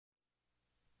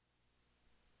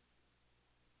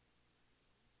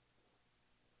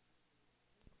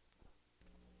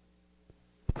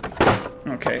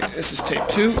Okay, this is tape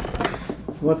 2.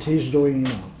 What he's doing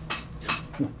now,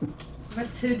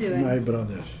 What's who doing? my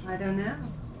brother. I don't know.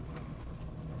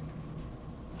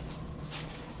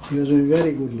 He was a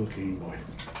very good-looking boy.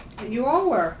 You all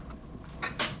were.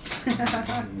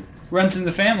 Runs in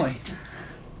the family.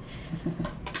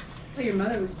 Well, your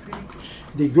mother was pretty.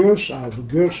 The girls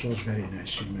was very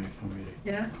nice in my family.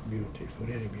 Yeah? Beautiful,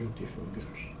 really beautiful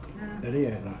girls. Yeah.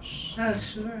 Rieras. Oh,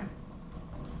 sure.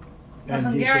 Well, And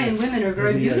Hungarian women are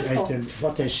very beautiful.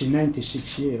 What I see,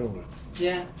 96-year-old.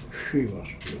 Yeah. She was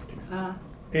beautiful. Ah.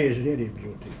 Is really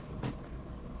beautiful.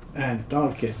 And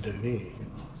talked the way,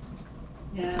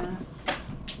 Yeah.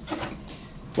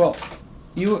 Well,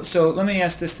 so let me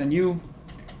ask this then. You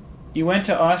went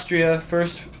to Austria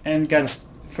first and got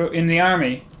in the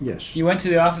army. Yes. You went to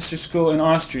the officer school in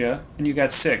Austria and you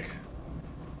got sick.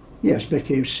 Yes,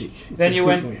 became sick. Then you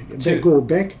went go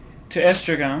back to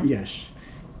Esztergom. Yes.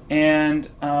 And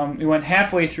you went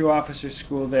halfway through officer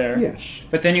school there. Yes.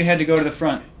 But then you had to go to the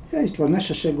front. Yeah, it was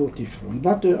necessary to go to the front.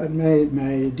 But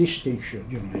my distinction,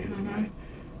 it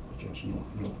was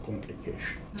no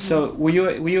complication. So were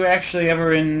you actually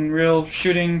ever in real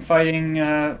shooting, fighting?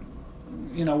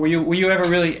 Were you ever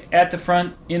really at the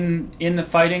front in the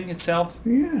fighting itself?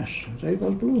 Yes, I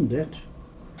was wounded.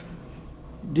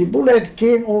 The bullet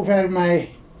came over my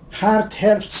heart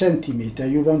half centimeter.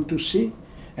 You want to see?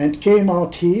 And came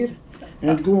out here,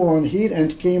 and go on here,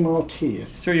 and came out here.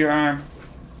 Through your arm.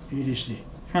 Here is the.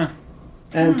 Huh.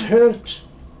 And hurt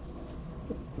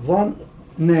one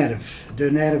nerve.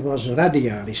 The nerve was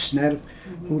radialis nerve,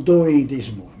 who doing this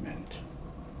movement.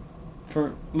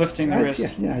 For lifting the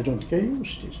wrist. Yeah, I don't can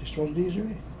use this. It was this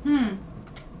way. Hmm.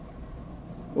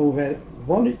 Over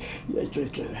one,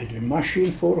 I had a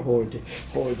machine for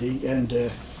holding, and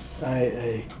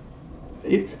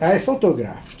I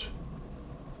photographed.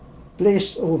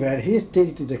 Placed over here,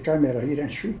 take the camera here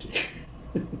and shoot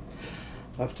it.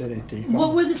 After I take.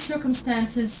 What were the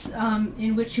circumstances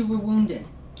in which you were wounded?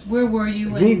 Where were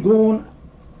you? We gone.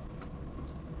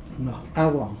 No,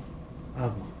 avant.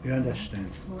 You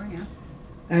understand? Before, yeah.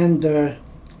 And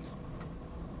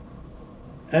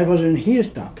I was in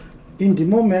hilltop. In the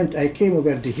moment I came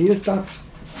over the hilltop,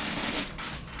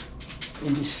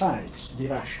 in the sides, the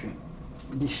Russian,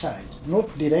 the side, not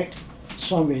direct,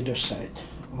 somewhere the side.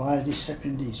 Why this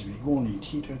happened this way, going in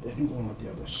here and going on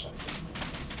the other side.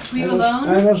 Were you alone?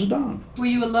 I was down. Were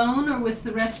you alone or with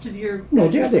the rest of your... No,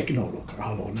 the other, no, look,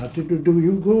 alone. Do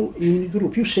you go in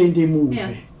group? You say in the movie.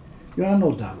 Yeah. You are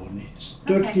not alone. It's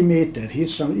 30 Okay. meters. Here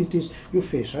some, it is, your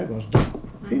face, I was down.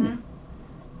 Finished.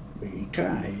 We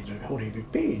cry, the horrible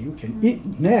pain. You can,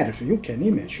 nerve, you can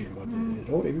imagine what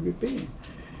the horrible pain.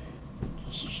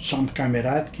 Some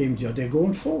comrade came the other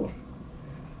going for.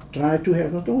 Try to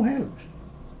help, but don't help.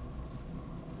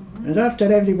 And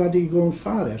after everybody going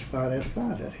farther,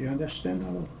 you understand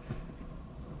a lot?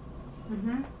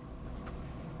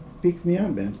 Pick me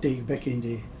up and take back in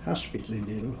the hospital, in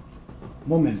the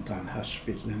Momentan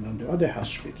hospital and on the other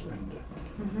hospital.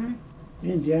 And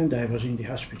in the end I was in the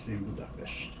hospital in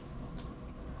Budapest.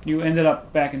 You ended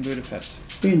up back in Budapest.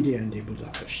 In the end in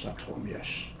Budapest at home, yes.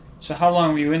 So how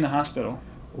long were you in the hospital?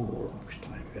 Oh, long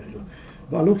time, very long.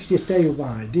 But look, I tell you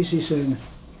why. This is an...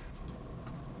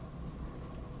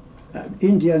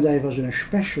 in the end I was in a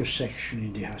special section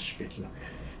in the hospital.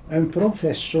 A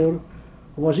professor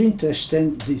was interested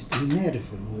in the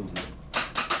nerve wound.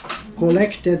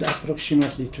 Collected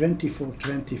approximately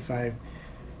 24-25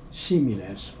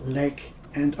 similars, leg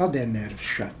and other nerve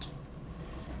shot,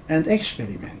 and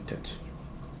experimented.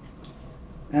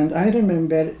 And I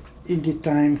remember in the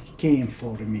time came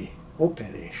for me,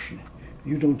 operation.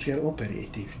 You don't get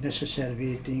operating, necessary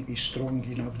waiting is strong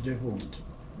enough the wound.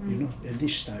 You know, and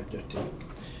this type of thing.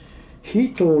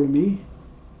 He told me,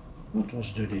 what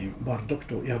was the name?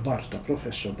 Barta,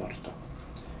 Professor Barta.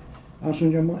 I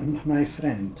said, my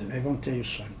friend, I want to tell you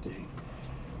something.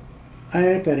 I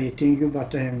am operating you,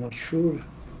 but I am not sure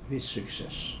with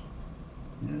success.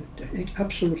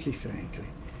 Absolutely frankly.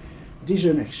 This is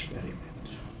an experiment.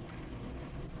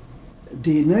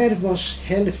 The nerve was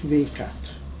halfway cut.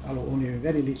 Only a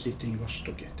very little thing was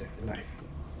together, life.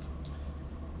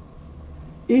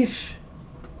 If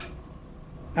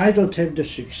I don't have the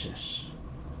success,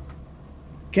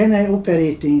 can I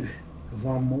operating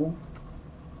one more?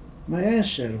 My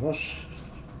answer was,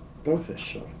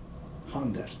 Professor,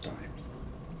 100 times.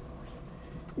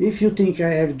 If you think I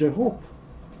have the hope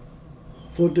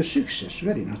for the success,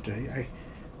 very naturally,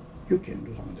 you can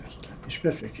do 100 times. It's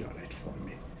perfectly all right for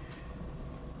me.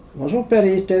 Was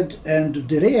operated, and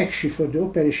the reaction for the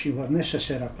operation was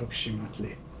necessary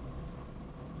approximately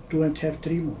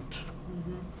 2.5-3 months.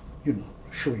 You know,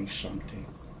 showing something.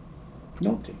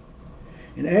 Nothing.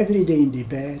 And every day in the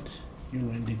bed,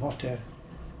 in the water,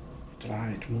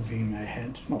 tried moving my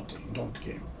hand, nothing, don't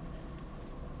came.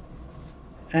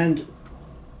 And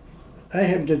I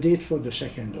have the date for the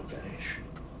second operation.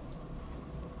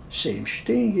 Same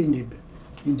thing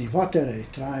in the water. I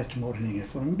tried morning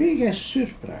from biggest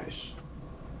surprise.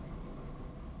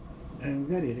 And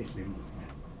very little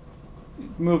movement.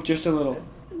 Move just a little.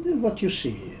 What you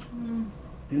see here,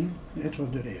 that was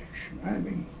the reaction. I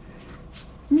mean,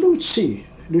 Lucy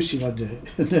was the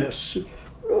nurse.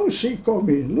 Lucy, come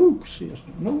in, look,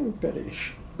 no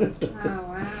operation. Oh,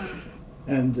 wow.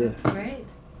 And That's great.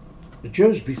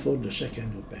 just before the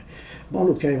second operation,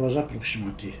 look, I was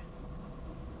approximately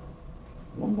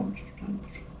 1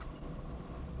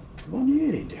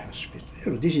 year in the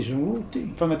hospital. This is a whole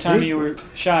thing. From the time you were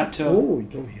shot till Oh,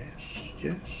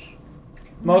 yes.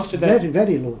 most of that.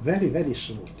 Very low, very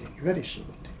slow thing, very slow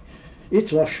thing.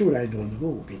 It was sure I don't go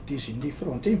with this in the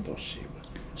front, impossible.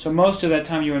 So most of that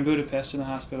time you were in Budapest in the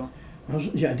hospital.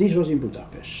 Yeah, this was in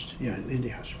Budapest, in the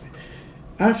hospital.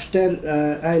 After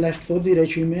I left for the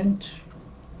regiment,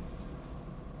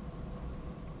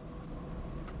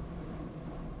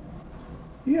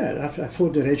 for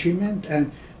the regiment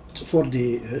and for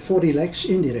relax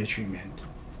in the regiment,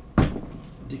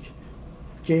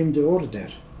 came the order.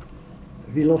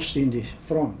 We lost in the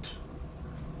front.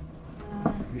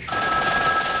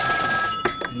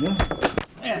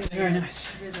 Yeah, it's very nice.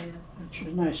 It really is. It's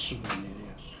a nice souvenir,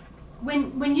 yes.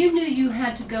 When you knew you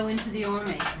had to go into the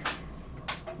army,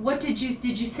 what did you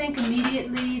think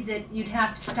immediately that you'd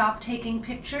have to stop taking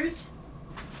pictures?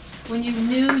 When you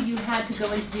knew you had to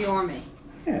go into the army?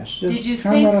 Yes, Did you the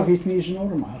camera with me is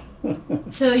normal.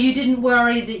 So you didn't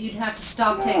worry that you'd have to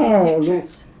stop taking No,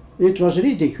 pictures? It was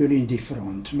ridiculous in the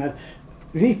front. But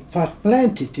we had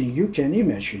plenty things you can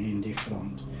imagine in the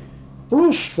front.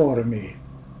 Plus for me,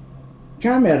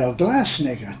 camera, glass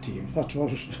negative, that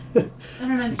was I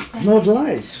don't understand. not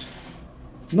light.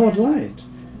 Not light.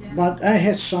 Yeah. But I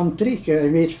had some trick. I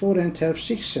made 4.5,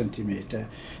 6 centimeter,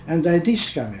 and I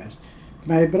discovered,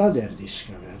 my brother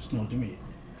discovered, not me.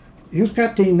 You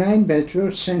cut in 9 by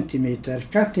 12 centimeter,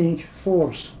 cutting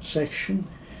 4 section,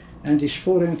 and it's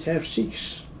 4.5,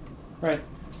 6. Right.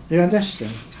 You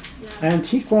understand? Yeah. And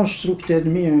he constructed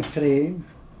me a frame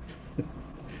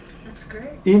That's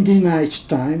great. in the night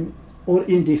time, or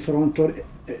in the front, or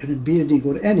in a building,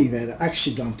 or anywhere,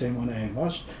 accident time when I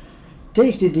was,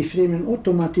 take the frame and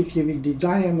automatically with the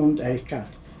diamond I cut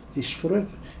this front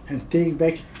and take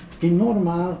back in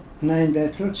normal 9 by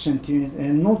 12 centimeter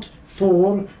and not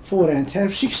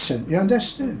 4.5, 6 centimeter. You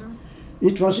understand? Mm-hmm.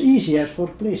 It was easier for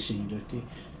placing the thing.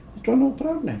 It was no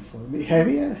problem for me.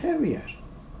 Heavier.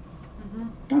 Mm-hmm.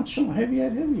 Not so heavier,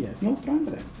 no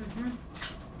problem. Mm-hmm.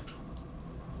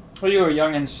 Well, you were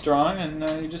young and strong, and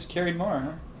you just carried more,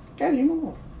 huh? Carry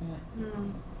more.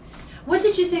 Mm. What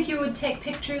did you think you would take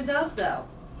pictures of, though?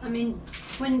 I mean,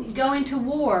 when going to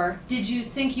war, did you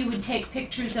think you would take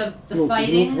pictures of the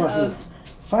fighting?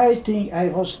 Fighting, I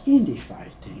was in the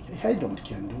fighting. I don't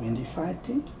can do in the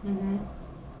fighting. Mm-hmm.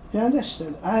 You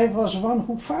understand? I was one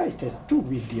who fighted too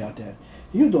with the other.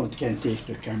 You don't can take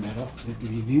the camera.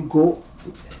 You go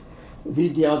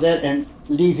with the other and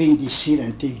leaving this here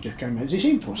and take the camera. This is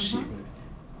impossible.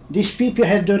 These people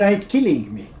had the right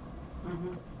killing me.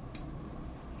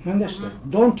 You understand?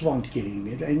 Don't want killing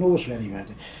me. I know very well.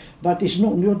 But it's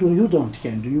not, you don't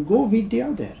can do. You go with the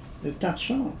other. That's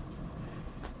all.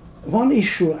 One is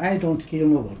sure, I don't kill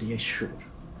nobody, is sure.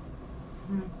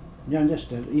 You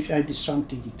understand? If I did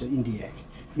something in the egg,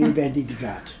 maybe I did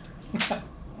God.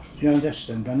 You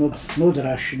understand? But not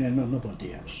Russian and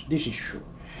nobody else. This is sure.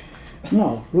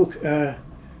 No, look,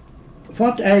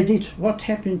 what I did, what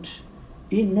happened,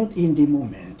 not in the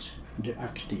moment, the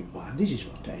active one, this is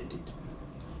what I did.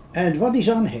 And what is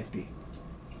unhappy?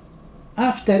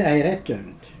 After I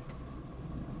returned,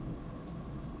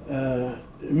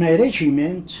 my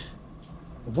regiment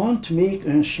want to make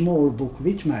a small book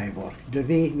with my work, the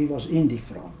way we was in the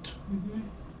front.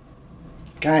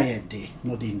 KD,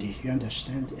 not in the, you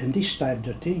understand? And this type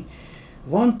of thing,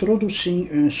 want producing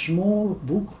a small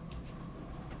book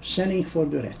selling for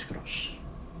the Red Cross.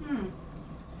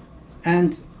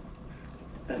 And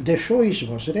the choice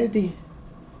was ready.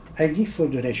 I give for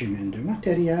the regiment the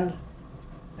material,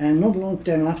 and not long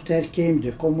time after came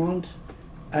the command.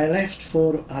 I left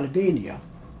for Albania.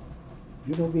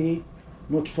 You know, we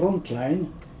not front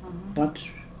line, but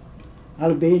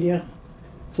Albania,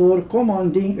 for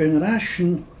commanding a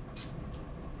Russian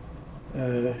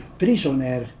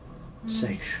prisoner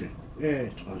section.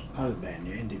 It was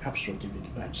Albania in the absolutely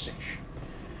bad section.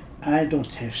 I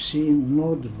don't have seen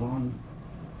not one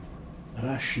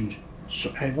Russian,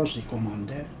 so I was the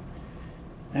commander,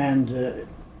 and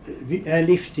I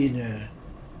lived in a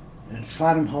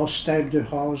farmhouse type of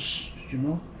house, you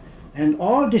know, and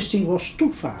all this thing was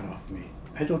too far of me.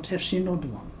 I don't have seen not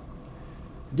one.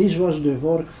 This was the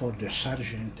work for the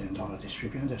sergeant and all this,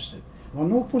 you understand? Well,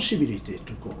 no possibility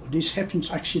to go. This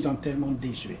happens accidentally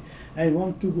this way. I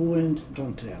want to go and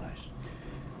don't realize.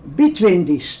 Between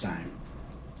this time,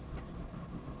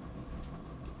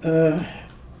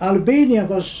 Albania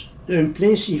was a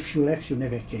place if you left you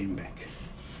never came back.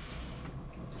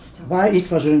 Why?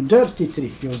 It was a dirty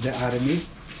trick of the army.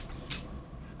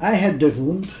 I had the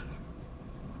wound,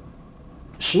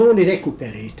 slowly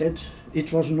recuperated.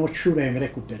 It was not sure I'm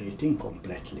recuperating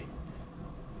completely.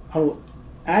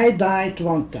 I died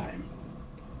one time.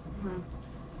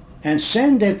 And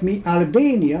sent at me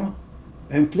Albania,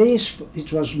 a place,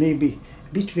 it was maybe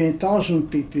between 1,000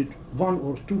 people, 1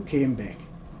 or 2 came back.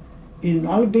 In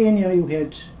Albania you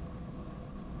had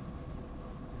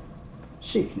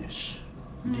sickness,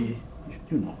 the,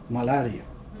 you know, malaria.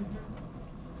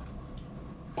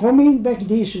 Coming back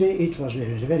this way, it was a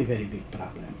very, very big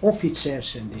problem.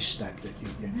 Officers and this type of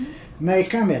thing. My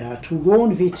comrade who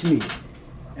gone with me,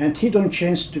 and he don't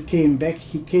chance to came back,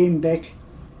 he came back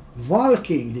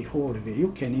walking the whole way.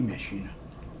 You can imagine,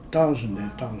 1,000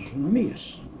 and 1,000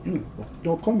 miles, you know,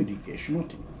 no communication,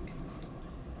 nothing.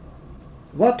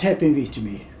 What happened with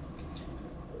me?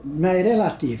 My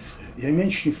relative, I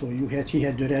mentioned for you, he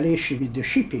had a relation with the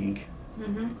shipping.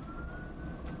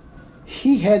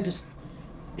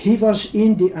 He was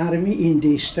in the army in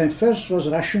this time. First was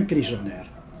Russian prisoner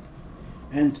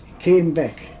and came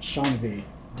back some way,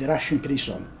 the Russian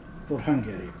prison for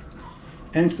Hungary.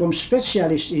 And come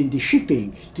specialist in the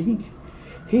shipping thing,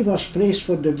 he was placed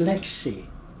for the Black Sea.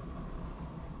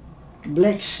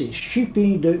 Black Sea,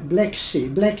 shipping the Black Sea.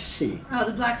 Oh,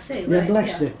 the Black Sea, Yeah,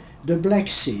 right, the Black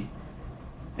Sea.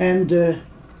 And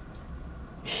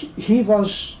he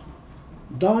was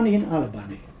done in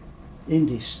Albany in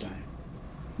this time.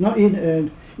 No,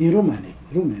 in Romania.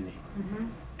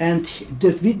 And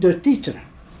with the teacher,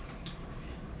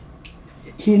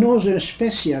 he knows a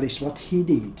specialist what he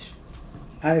did.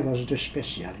 I was the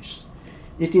specialist.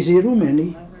 It is in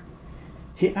Romania.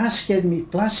 He asked me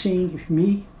placing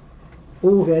me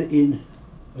over in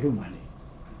Romania.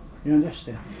 You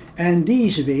understand? And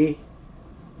this way,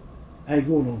 I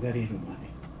go over in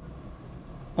Romania.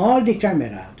 All the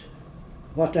camarades,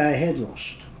 what I had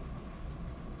lost,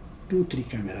 2-3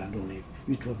 camarades only,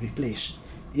 which were replaced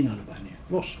in Albania,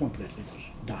 lost completely,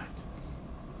 died.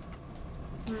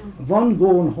 One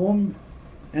gone home,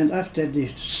 and after the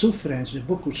sufferance,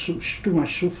 too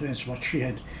much sufferance what she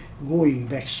had, going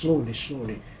back slowly,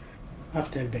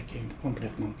 after became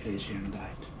completely crazy and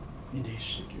died in the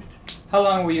institute. How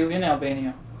long were you in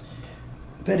Albania?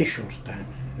 Very short time,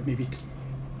 maybe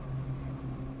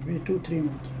 2-3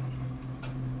 months.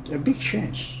 A big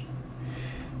chance.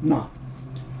 No,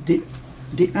 the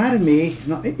army.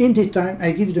 No, in the time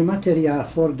I give the material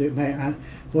for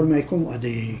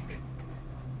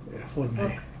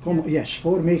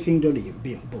making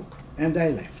the book, and I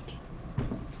left.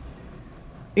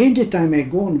 In the time I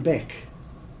gone back.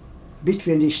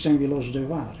 Between this time we lost the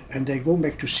war, and I go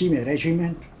back to see my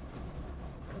regiment.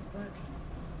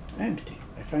 Empty.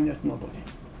 I find out nobody.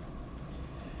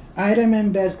 I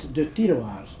remembered the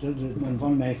tiroirs, when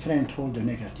one my friend hold the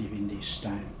negative in this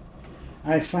time.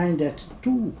 I find that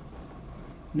 2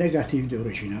 negative the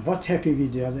original. What happened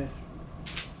with the other?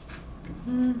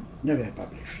 Never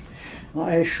published. Now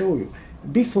I show you.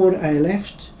 Before I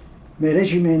left, my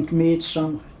regiment made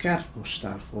some card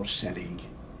postal for selling.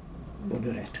 For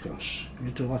the Red Cross,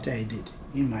 to what I did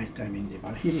in my time in the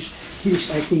war. Here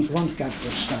is I think 1 card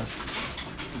postal.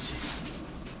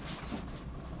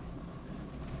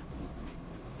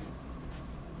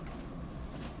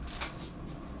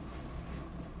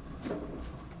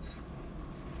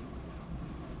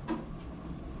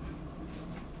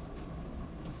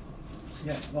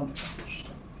 Yeah, 1 card postal.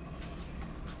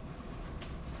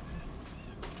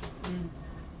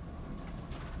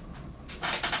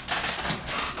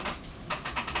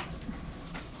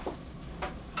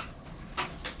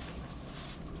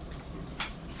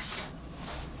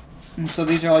 So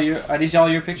these are these all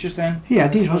your pictures then? Yeah,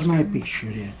 this was my picture,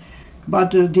 yeah.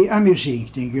 But the amusing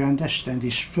thing, you understand,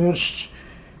 is first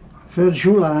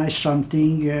July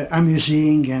something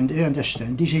amusing, and you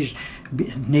understand, this is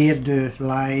near the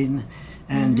line,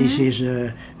 and this is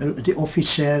the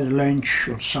officer lunch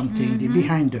or something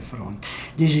behind the front.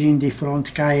 This is in the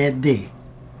front KD,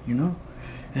 you know,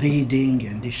 reading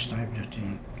and this type of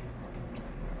thing.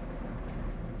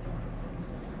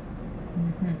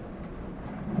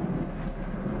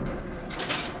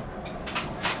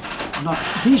 No,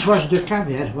 this was the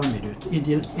cover, 1 minute, in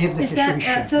the Is Erdeke that,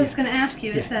 Schuischer. so I was going to ask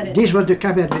you, is that it? This was the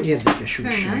cover, the Erdeke Very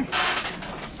Schuischer. nice.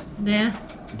 Yeah,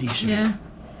 This yeah.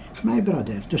 My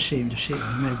brother, the same,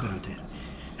 my brother.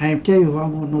 I tell you, I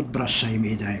will not brassa I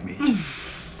made.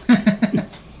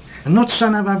 Not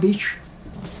son of a bitch.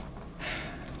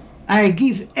 I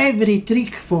give every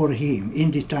trick for him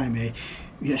in the time I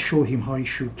show him how he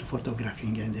shoot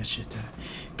photographing and etc.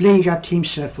 Playing up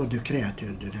himself for the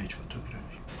creator, the night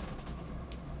photography.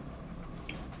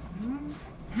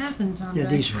 Happens, Andre. Yeah,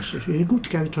 this was a good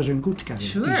cover. It was a good cover.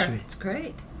 Sure, This way. it's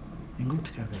great. A good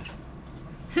cover.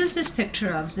 Who's this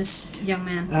picture of, this young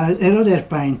man? Another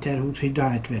painter who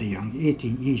died very young,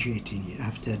 18 years,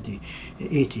 after the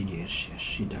 18 years, yes,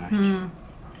 he died.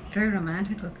 Very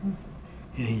romantic looking.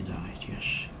 Yeah, he died, yes.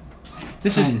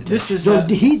 This is. So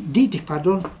he did,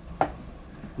 pardon?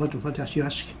 What does you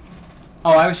ask?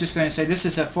 Oh, I was just going to say this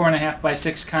is a 4.5 by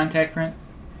 6 contact print.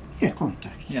 Yeah,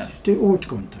 contact. Yeah. The old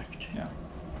contact. Yeah.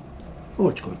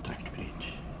 Old contact print.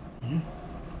 Yeah.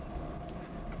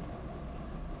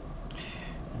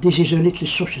 This is a little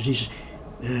sausage.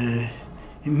 This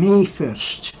May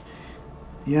 1st.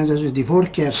 Yeah, that's the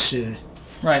workers'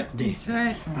 Right. day.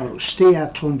 That's right. Stay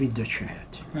at home with the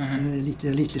child. Uh-huh.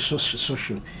 A little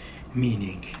social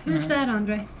meaning. Who's that,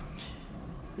 Andre?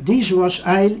 This was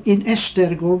in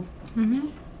Esztergom.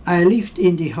 I lived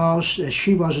in the house.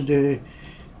 She was the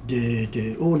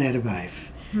owner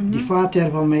wife. The father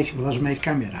was my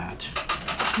kamerad.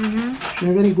 She's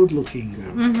a very good looking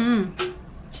girl.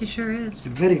 She sure is. A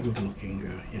very good looking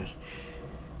girl, yes.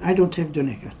 I don't have the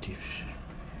negatives.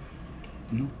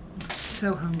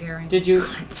 So Hungarian. Did you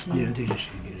Yeah, this is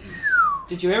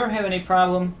did you ever have any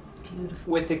problem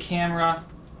Beautiful. with the camera?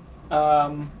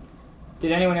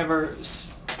 Did anyone ever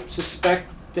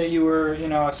suspect that you were,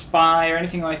 a spy or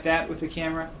anything like that with the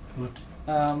camera? What?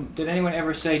 Did anyone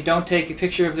ever say, "Don't take a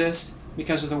picture of this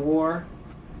because of the war"?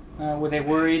 Were they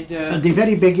worried? At the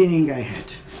very beginning I had.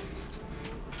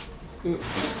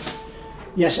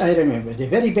 Yes, I remember. The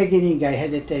very beginning I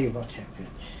had to tell you what happened.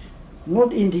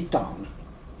 Not in the town.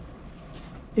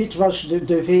 It was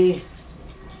the way,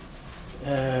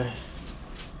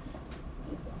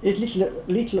 it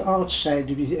little outside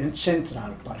in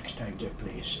Central Park type the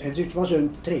place, and it was a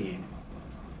train.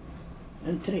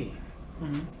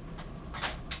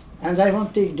 And I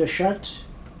want to take the shot.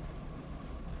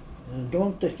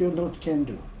 You not can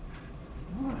do.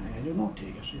 Why? I do not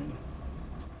take it.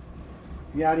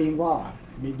 We are in war.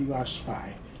 Maybe you are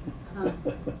spy.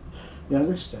 You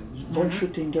understand? Don't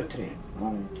shoot in the train.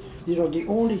 All right. These are the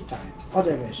only time.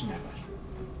 Otherwise, never.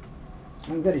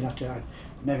 I'm very lucky. I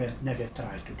never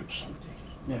tried to do something.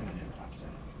 Never after.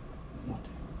 Not.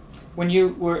 When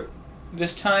you were,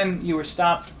 this time you were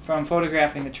stopped from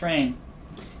photographing the train,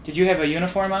 did you have a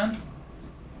uniform on?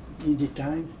 In the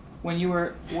time. When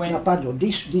No, pardon.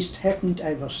 This happened.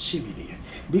 I was civilian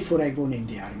before I go in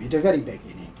the army. The very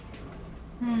beginning.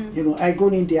 I go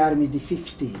in the army the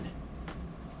 15.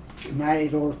 My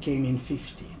role came in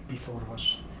 15. Before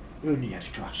was earlier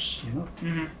class,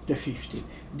 the 15.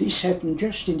 This happened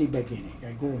just in the beginning.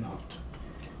 I go out,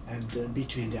 and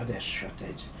between the others shot.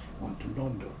 I want to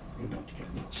don't do. You don't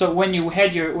get no. So when you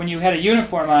had a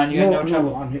uniform on, you had no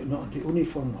trouble. No, the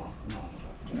uniform, no.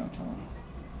 No trouble.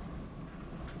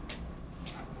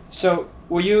 So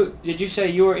did you say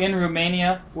you were in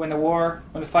Romania when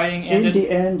the fighting ended? In the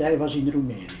end, I was in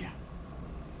Romania.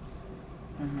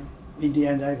 In the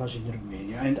end, I was in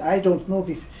Romania, and I don't know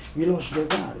if we lost the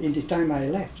war. In the time I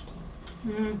left,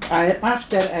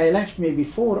 after I left, maybe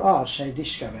 4 hours, I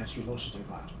discovered we lost the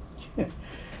war.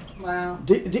 Wow.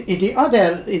 The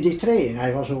other in the train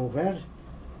I was over,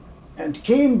 and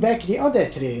came back the other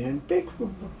train and big.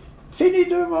 Fini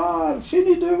the war,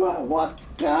 fini the war. What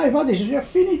is it?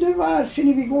 Fini the war,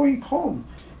 fini, we going home.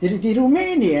 The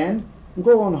Romanian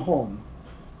go on home.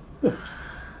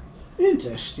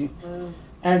 Interesting.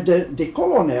 And the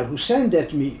colonel who sent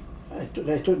at me, I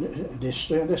told this,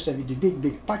 you understand, with the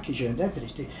big package and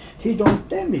everything, he don't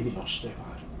tell me we lost the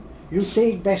war. You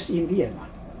take best in Vienna.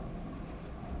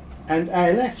 And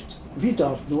I left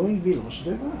without knowing we lost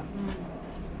the war.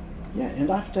 Yeah, and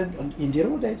after, in the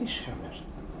road I discovered.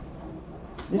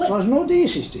 It was not the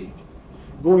easy thing.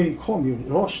 Going home, you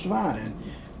lost war and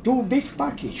 2 big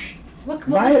package. What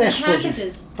was in the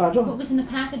packages? Pardon? What was in the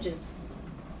packages?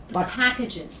 The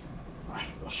packages.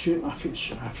 Official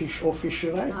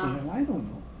writing, and I don't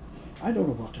know. I don't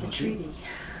know what The was treaty.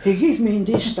 He gave me in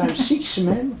this time 6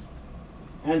 men,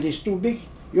 and these 2 big.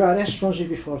 You are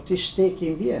responsible for this take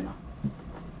in Vienna.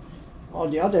 All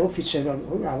the other officers were,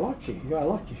 you are lucky.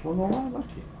 Oh no, I'm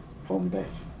lucky. Come back.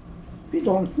 We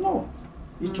don't know.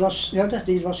 It was, yeah,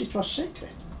 it was secret.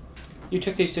 You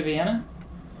took these to Vienna?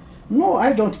 No,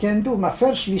 I don't can do. But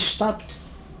first we stopped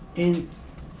in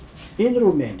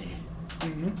Romania.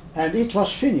 And it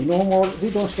was finished. No more, we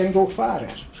don't can go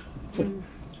farther.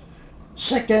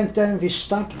 Second time we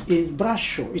stopped in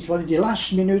Brasov. It was the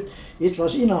last minute. It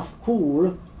was enough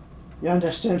cool, you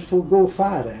understand, to go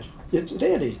farther. It's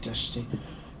really interesting.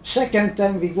 Second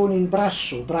time we go in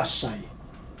Brassai.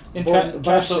 In We go in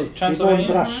Transylvania?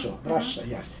 Brassai,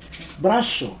 yes.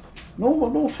 Brasov.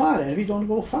 No farther. We don't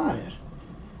go farther.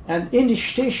 And in the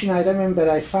station, I remember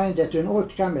I find that an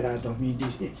old comrade of me,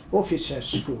 the officer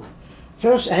school.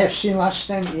 First I have seen last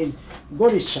time in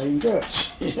Gorica in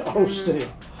Görz, in Austria.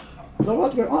 So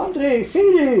what go, Andrei,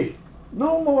 Fili,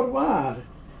 no more war.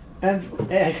 And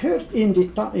I heard in the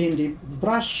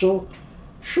Brasov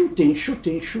shooting.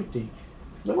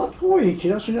 So what going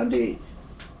here? So the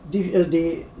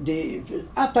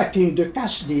attacking the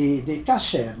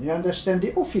caserne, you understand,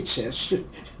 the officers.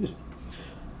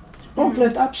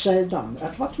 Complete upside down.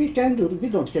 And what we can do, we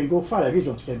can go farther.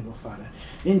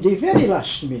 In the very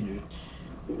last minute,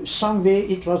 some way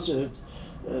it was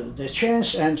the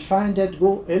chance and find that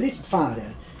go a little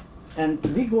farther. And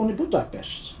we go to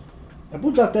Budapest.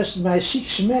 Budapest, my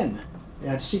 6 men, I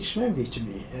had 6 men with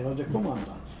me, I was the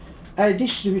commandant. I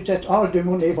distributed all the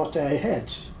money what I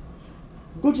had.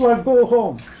 Good luck, go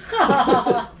home.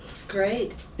 That's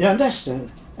great. You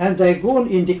understand? And I go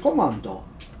in the commando.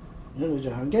 You know, the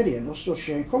Hungarian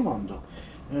Austrian commando,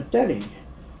 telling,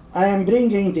 I am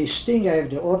bringing this thing, I have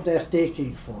the order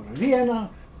taking for Vienna.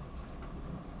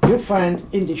 You find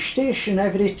in the station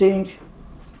everything,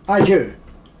 adieu.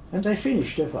 And I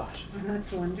finished the war.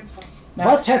 That's wonderful. Now,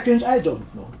 What happened, I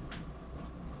don't know.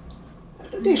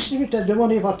 I distributed the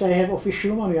money what I have,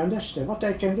 official money, understand, what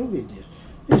I can do with this.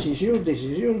 This is your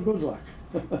good luck.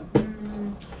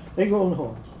 They go on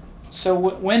home. so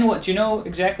what? Do you know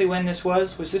exactly when this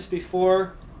was? Was this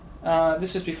before?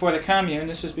 This is before the commune.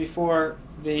 This was before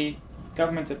the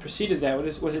government that preceded that.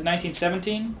 Was it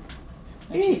 1917?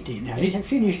 18, we have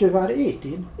finished the war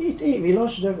 18. We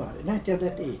lost the war,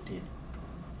 1918.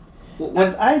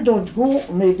 And I don't go,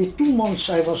 maybe 2 months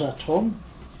I was at home.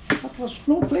 There was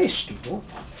no place to go.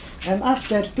 And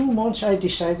after 2 months I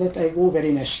decided I go over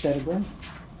in Esztergom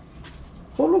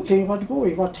for looking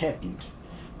what happened.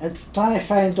 And try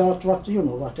find out what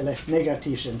left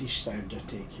negatives and this time to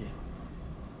take here.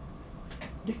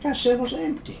 The castle was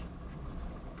empty.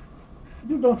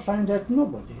 You don't find that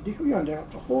nobody.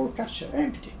 The whole castle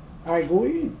empty. I go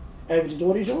in, every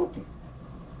door is open.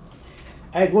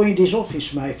 I go in this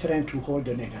office, my friend who hold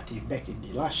the negative back in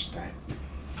the last time.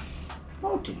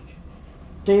 Nothing.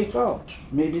 Take out,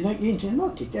 maybe nothing,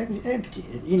 empty.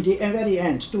 In the very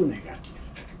end, 2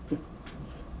 negative.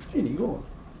 Finish, gone,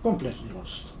 completely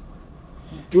lost.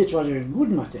 It was a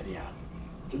good material,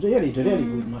 really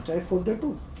good material for the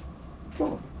book.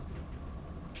 Gone.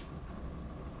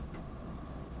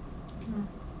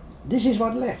 This is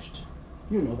what left.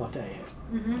 You know what I have.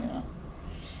 Yeah.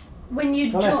 When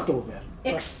you Leftover.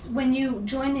 when you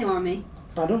joined the army,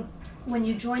 Pardon? when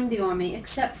you joined the army,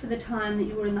 except for the time that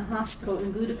you were in the hospital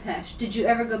in Budapest, did you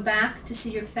ever go back to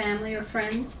see your family or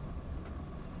friends?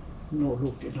 No,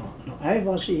 look, no. I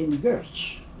was in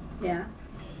Görz. Yeah.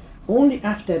 Only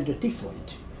after the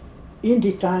typhoid. In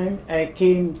the time I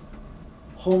came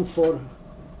home for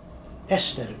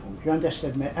Esztergom. You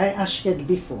understand me? I asked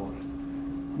before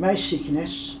my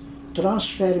sickness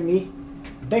transfer me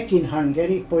back in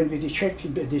Hungary, point with the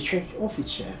Czech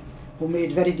officer who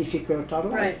made very difficult our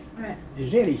life. Right.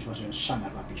 Really, it was a son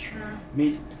of a bitch.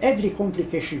 Made every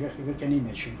complication we can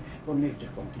imagine, or make the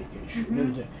complication,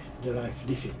 made the life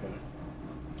difficult.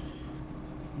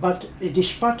 But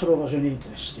this patro was an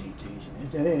interesting thing,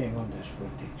 a really wonderful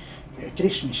thing.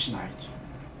 Christmas night,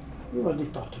 he was the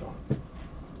patron.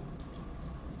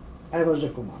 I was the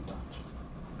commandant.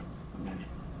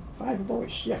 5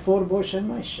 boys, 4 boys and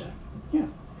myself. Yeah.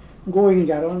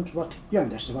 Going around, you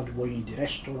understand, going in the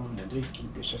restaurant and drinking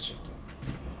this, etc.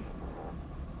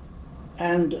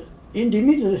 And in the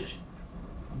middle,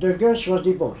 the girls was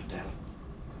the bordel.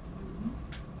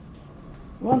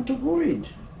 Want to go in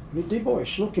with the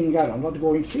boys, looking around, not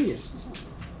going here.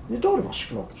 The door was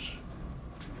closed.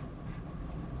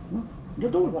 No? The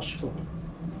door was closed.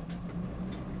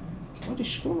 What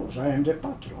is closed? I am the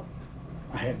patron.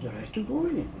 I have the right to go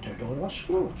in. The door was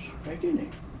closed,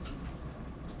 beginning.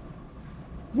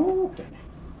 No opening.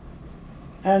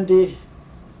 And the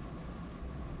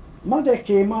mother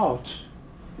came out.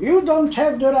 You don't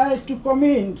have the right to come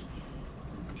in.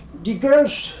 The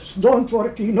girls don't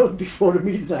work in not before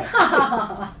midnight.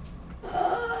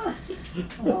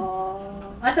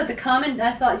 Oh. I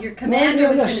thought your commander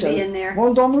was going to be in there.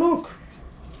 One don't look.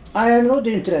 I am not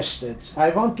interested. I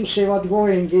want to see what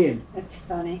going in. That's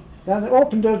funny. Then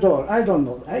open the door. I don't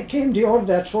know. I came the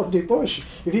order for the bush.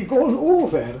 If we go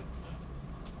over,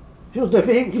 the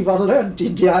way we were learned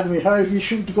in the army how we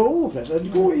should go over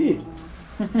and go in.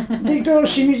 The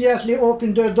girls immediately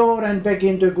opened the door and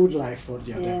begin the good life for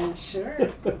the other. Yeah, sure.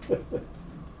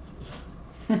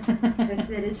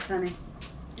 That is funny.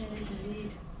 It is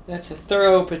indeed. That's a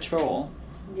thorough patrol.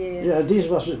 Yes. Yeah, this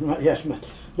was, yes, the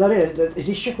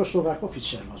Czechoslovak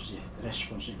officer was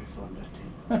responsible for that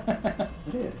thing.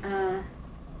 Really.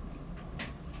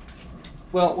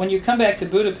 Well, when you come back to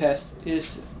Budapest,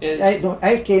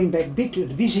 I came back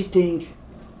visiting.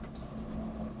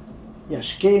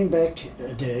 Yes, came back.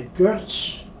 The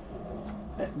Kurds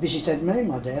visited my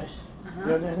mother,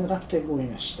 and after going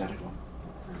to Esztergom.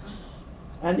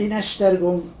 And in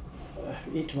Esztergom,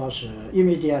 it was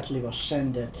immediately was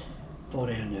sent for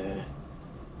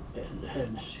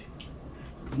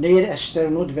near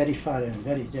Esztergom, not very far, and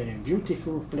very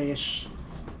beautiful place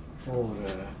for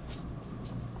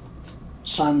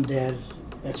Sander,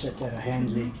 etc.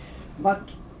 handling, but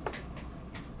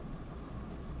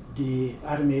the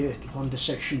army, on the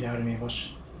section, the army was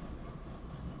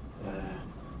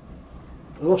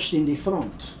lost in the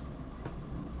front.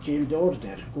 Came the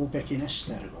order, go back in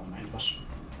Esztergom, and was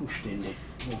pushed in the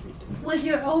movie. Was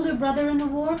your older brother in the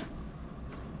war?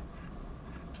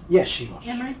 Yes, he was.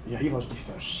 Emery? Yeah, he was the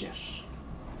first, yes.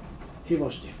 He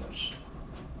was the first.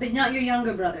 But not your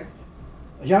younger brother?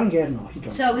 Younger, no, he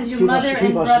don't. So it was your mother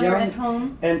and brother young, at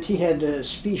home? And he had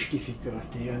speech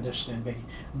difficulty, you understand,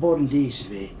 born this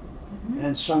way.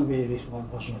 And somewhere it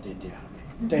was not in the army.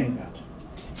 Thank God.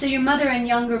 So your mother and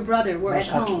younger brother were at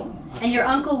home. And your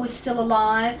uncle was still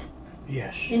alive?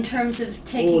 Yes. In terms of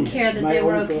taking care that they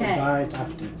were okay? My uncle died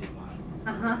after the war.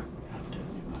 Uh-huh. After the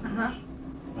war. Uh-huh.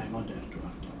 My mother too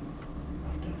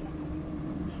after the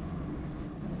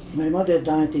war. My mother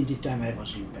died in the time I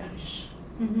was in Paris.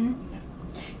 Mm-hmm.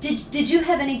 Did you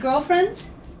have any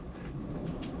girlfriends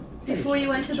before you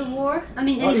went to the war? I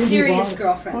mean, any serious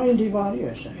girlfriends? Oh, in the war,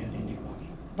 yes, I had in the war.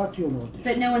 But you know this.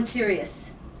 But no one serious?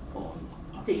 Oh,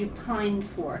 no. That you pined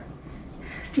for?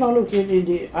 No, look, in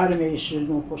the army is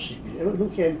no possible.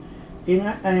 Look, I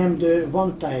am the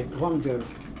one girl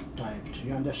type,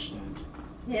 you understand?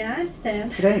 Yeah, I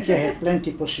understand. French, I had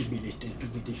plenty possibility to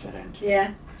be different.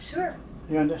 Yeah, sure.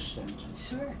 You understand?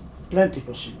 Sure. Plenty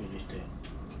possibility.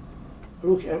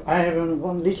 Look, I have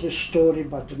one little story,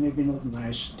 but maybe not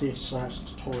nice. This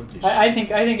last told this. I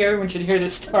think everyone should hear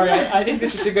this story. I think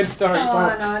this is a good story. Come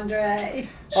on, Andre.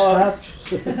 Stop.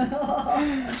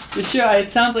 Sure, it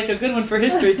sounds like a good one for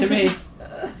history to me.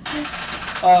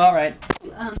 Oh, all right.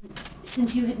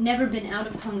 Since you had never been out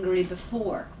of Hungary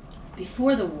before the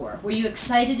war, were you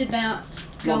excited about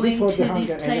going to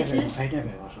these places? I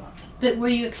never was out. But were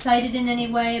you excited in any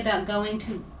way about going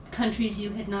to countries you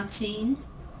had not seen?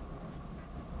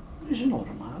 It's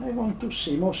normal. I want to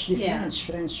see mostly Yeah.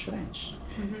 French.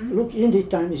 Mm-hmm. Look, in the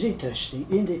time is interesting.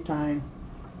 In the time,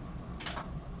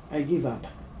 I give up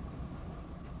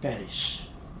Paris.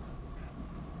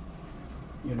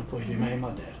 You know, with my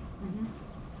mother. Mm-hmm.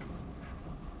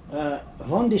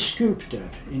 One the sculptor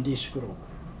in this group.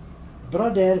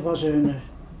 Brother was a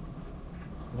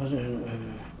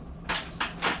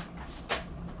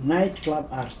nightclub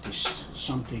artist,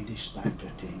 something this type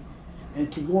of thing,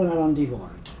 and he going around the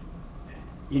world.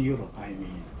 In Europe, I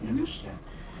mean, you understand?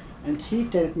 And he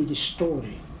told me the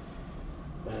story,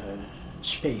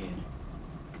 Spain.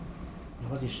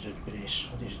 What is the place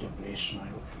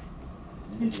now?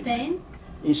 In Spain?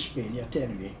 In Spain, yeah, tell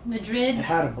me. Madrid? A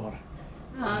harbor.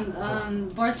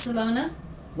 Barcelona?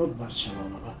 Not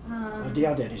Barcelona, but the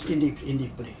other is in the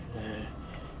play.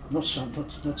 Not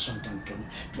Santantonio.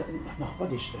 No,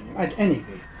 what is the name?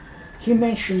 Anyway, he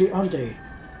mentioned me, Andre,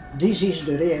 this is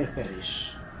the real Paris.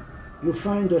 You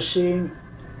find the same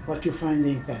what you find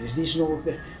in Paris. This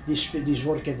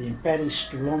worked in Paris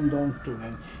to London to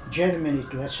Germany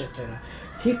to etc.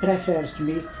 He preferred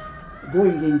me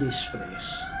going in this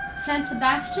place. San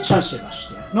Sebastian? San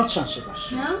Sebastian, not San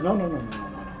Sebastian. No? No.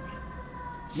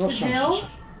 Seville?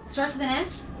 Starts with an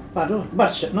S? Pardon?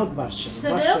 Not Barcelona.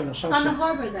 Seville? Barcelona, On the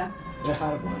harbor though. The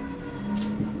harbor.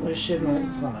 Well, she said,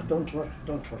 well, don't work.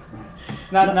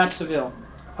 Not Seville.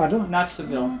 Pardon? Not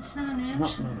Seville. It's not an No.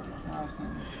 action. No, it's not.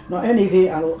 No, anyway,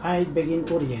 I begin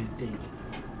orienting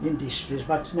in this place,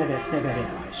 but never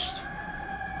realized.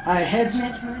 I had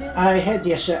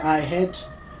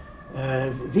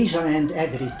visa and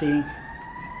everything.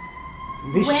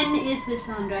 When is this,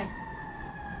 Andre?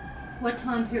 What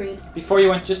time period? Before you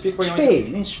went, just before you went.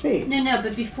 Spain, in Spain. No,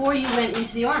 but before you went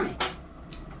into the army.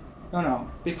 No.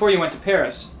 Before you went to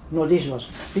Paris. No, this was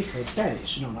before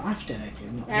Paris. No, after I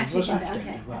came. No, After it was you came, after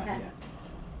okay, the war, okay.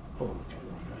 yeah. Oh, look, I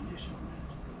look on this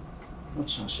one. Not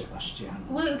San Sebastian.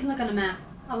 We can look on a map.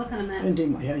 I'll look on a map. In the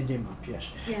map, yes.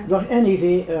 Yeah. But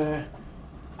anyway,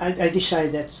 I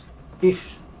decided that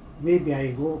if maybe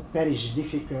I go, Paris is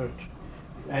difficult,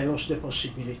 I lost the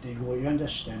possibility to go, you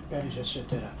understand, Paris,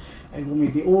 etc. I go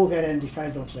maybe over, and if I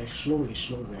don't like slowly,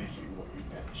 I can go in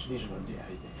Paris. This was the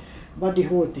idea. But the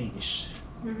whole thing is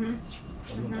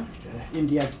in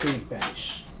the end came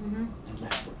Paris and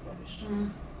left for Paris.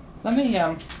 Let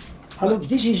me. Look,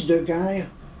 this is the guy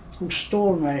who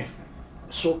stole my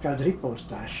so-called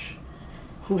reportage,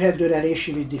 who had the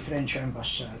relation with the French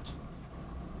embassy.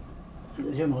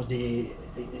 You know, they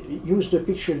used the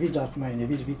picture without my name,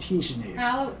 with his name.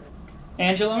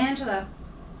 Angelo?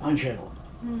 Angelo.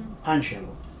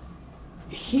 Angelo.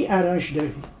 He arranged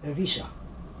a visa.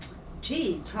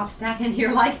 Gee, pops back into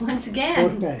your life once For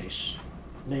again. Paris,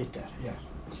 later, yeah.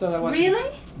 So that wasn't.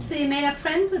 Really? So you made up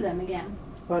friends with him again?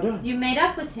 Pardon? You made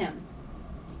up with him?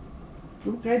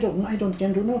 Look, I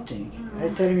can do nothing. I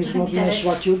tell him it's not nice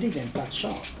what you did, and that's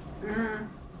all.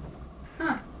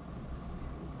 Huh.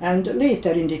 And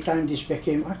later in the time this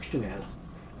became actual,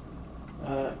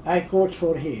 I called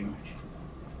for him.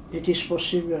 It is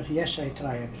possible, yes, I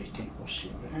try everything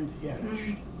possible. And yeah,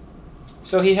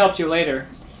 So he helped you later.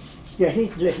 yeah, he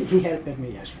helped me,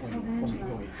 yes, going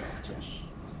out,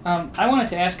 yes. I wanted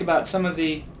to ask about some of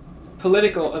the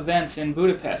political events in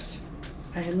Budapest.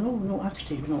 I had no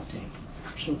active, nothing,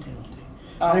 absolutely nothing.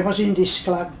 Um, I was in this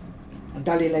club, a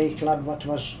Galilei club, what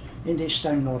was in this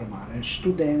time normal, a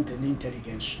student, an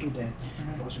intelligent student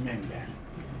was member.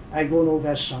 I go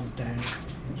over sometimes,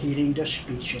 hearing the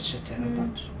speech, etc.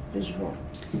 But it's gone.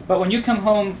 But when you come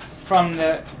home from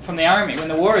the army, when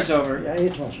the war is over, Yeah,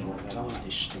 it was over. All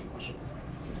this thing was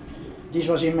over. This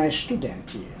was in my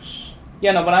student years.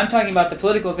 yeah, no, but I'm talking about the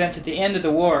political events at the end of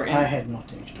the war. I had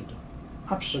nothing to do.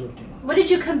 Absolutely nothing. What did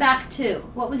you come back to?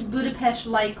 What was Budapest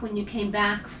like when you came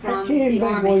back from I came the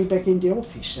back, army? going back in the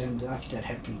office, and after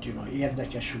happened,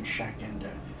 érdekes újság and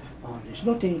all this.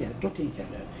 Nothing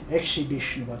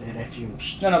exhibition, but I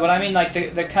refused. No, but I mean like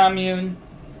the commune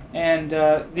and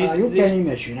these. You these can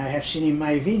imagine, I have seen in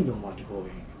my window what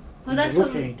going. Well, that's what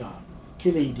looking down,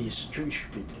 killing these Jewish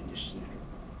people in this city.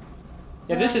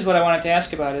 yeah, this is what I wanted to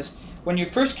ask about is when you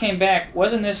first came back,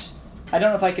 wasn't this, I don't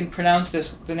know if I can pronounce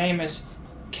this, the name is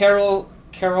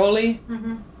Karoli,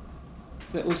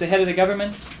 that was the head of the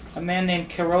government, a man named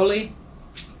Karoli.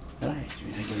 Right,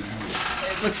 I don't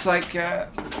know. It looks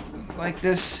like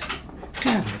this.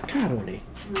 Karoli.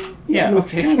 Yeah, look,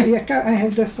 okay. Karoli, I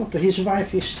have the photo, his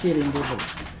wife is still in the book.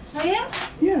 Oh yeah?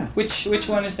 Yeah, Which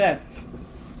one is that?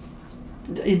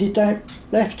 in the time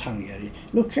left Hungary.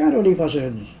 Look, Karoli was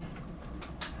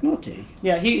nothing.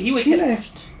 Yeah, he was. He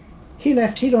left. He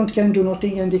can do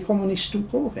nothing, and the communists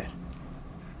took over.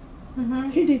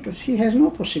 He has no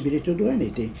possibility to do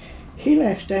anything. He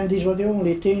left, and this was the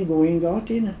only thing going out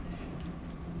in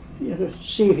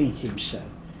saving himself.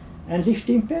 And lived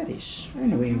in Paris. I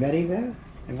know him very well.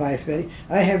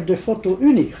 I have the photo,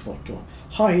 unique photo,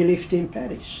 how he lived in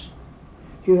Paris.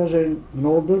 He was a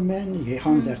nobleman,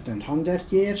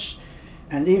 100 years,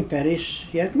 and in Paris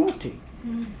he had nothing.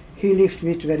 He lived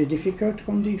with very difficult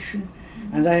conditions,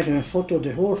 and I have a photo of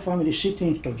the whole family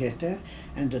sitting together,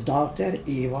 and the daughter,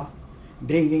 Eva,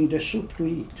 bringing the soup to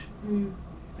eat.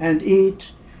 And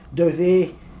eat the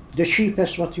way, the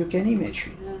cheapest what you can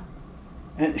imagine. Yeah.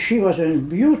 And she was a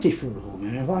beautiful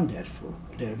woman, a wonderful,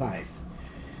 the wife.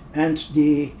 And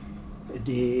the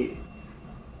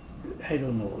I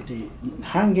don't know, the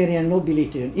Hungarian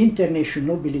nobility, an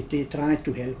international nobility tried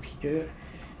to help her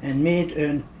and made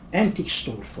an antique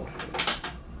store for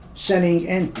her, selling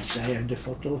antiques. I have the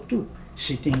photo too,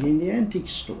 sitting in the antique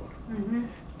store.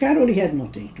 Karoli had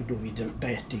nothing to do with the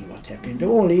bad thing what happened.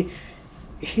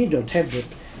 He don't have the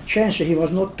chance, he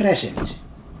was not present.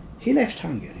 He left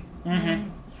Hungary.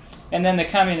 And then the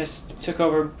communists took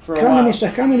over for a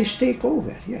The communists take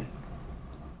over, yeah.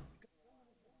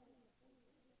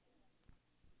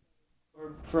 while.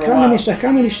 For a while. The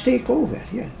communists take over,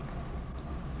 yeah.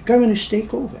 Communists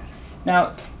take over.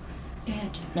 Now, Go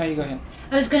ahead. no, you go ahead.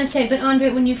 I was going to say, but Andre,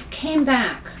 when you came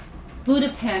back,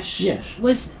 Budapest Yes.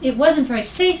 wasn't very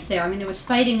safe there. I mean, there was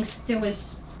fighting.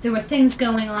 There were things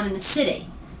going on in the city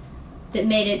that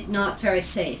made it not very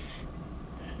safe.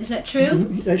 Is that true?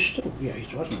 That's true, yeah,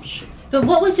 it was not safe. But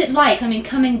what was it like? I mean,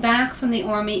 coming back from the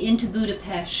army into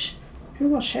Budapest. He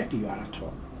was happy you are at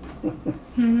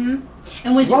home.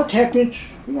 And was What happened,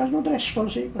 he was not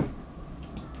responsible.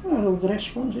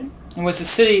 Responding. And was the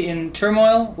city in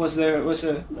turmoil? Was there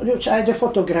I the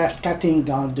photographed cutting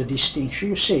down the distinction.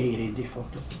 You see it in the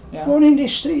photo. Yeah. Going in the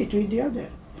street with the other.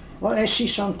 Well, I see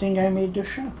something, I made the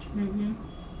shot.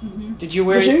 Did you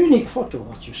wear? It's a unique photo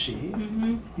what you see here.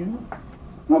 You know,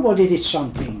 nobody did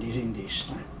something in this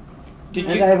time.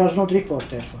 And I was not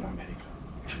reporter for America.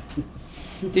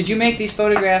 Did you make these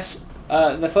photographs?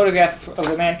 The photograph of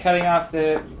the man cutting off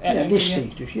the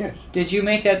distinctive, yes. Did you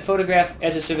make that photograph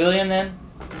as a civilian then?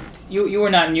 You were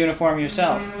not in uniform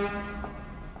yourself.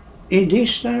 In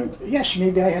this time, yes,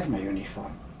 maybe I had my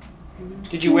uniform.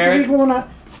 Did you wear it?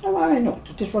 No, why not?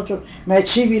 This was my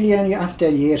civilian after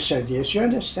years and years. You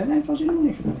understand? It was in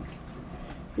uniform.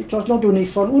 It was not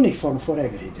uniform for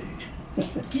every day.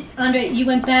 Andre, you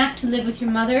went back to live with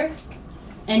your mother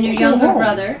and your younger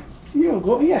brother. You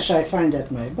go. Yes, I find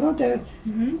that my brother,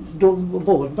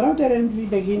 both brother, and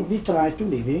we try to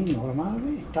live in normal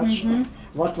way. That's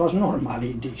what was normal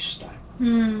in this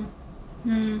time.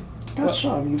 That's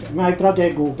all. My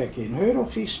brother go back in her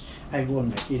office. I go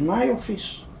back in my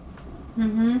office.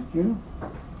 You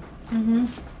know.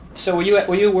 So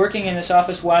were you working in this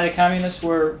office while the communists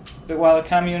were while the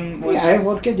commune was? Yeah, I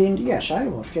worked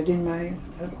in my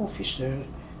office there.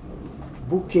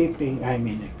 Bookkeeping,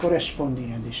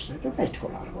 corresponding and this, the white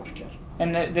collar worker.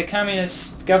 And the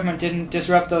communist government didn't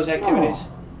disrupt those activities?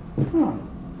 No.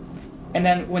 And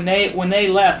then when they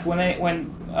left, when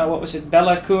what was it,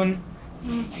 Bela Kun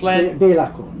fled?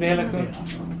 Bela Kun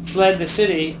fled the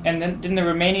city, and then didn't the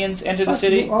Romanians enter the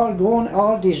city?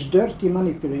 All this dirty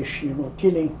manipulation, you know,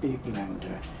 killing people and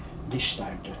this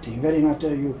type of thing. Very much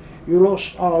you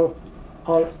lost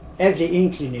every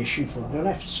inclination for the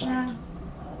left side.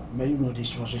 But you know,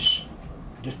 this was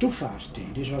the too far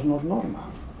thing. This was not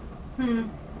normal.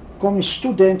 Come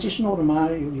student is normal.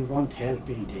 You want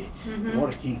helping the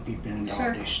working people and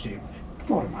all this thing.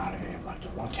 Normal way. But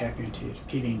what happened here?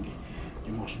 Killing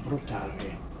the most brutal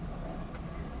way.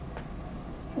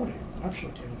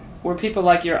 Absolutely. Were people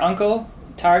like your uncle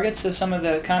targets of some of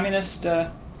the communist?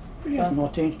 He had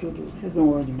nothing to do. He was an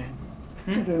old man.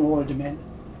 He was an old man.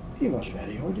 He was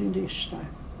very old in this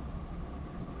time.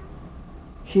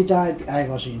 He died, I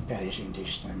was in Paris in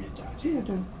this time, he died. He had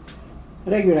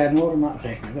a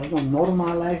not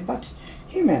normal life, but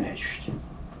he managed.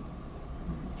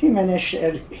 He managed,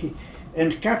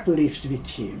 and couple lived with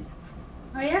him.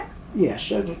 Oh yeah?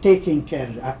 Yes, taking care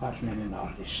of the apartment and all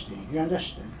this thing, you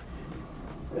understand?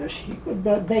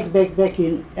 Back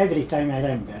in, every time I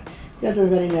remember, he had a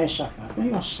very nice apartment, he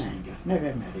was single,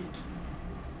 never married.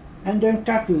 And then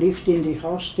couple lived in the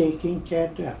house taking care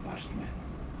of the apartment.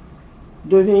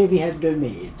 The way we had the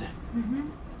maid,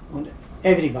 and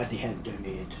everybody had the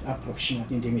maid,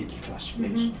 approximately in the middle class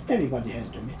place. Everybody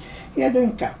had the maid. He had a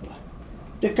couple.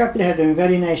 The couple had a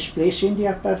very nice place in the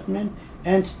apartment,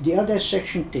 and the other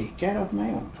section take care of my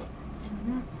uncle.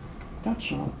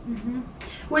 That's all.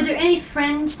 Were there any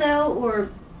friends though,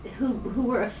 or who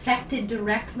were affected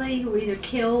directly, who were either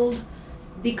killed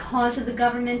because of the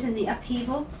government and the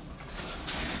upheaval?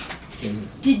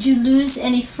 Did you lose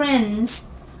any friends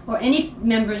or any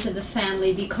members of the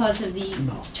family because of the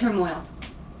turmoil?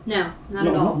 No, not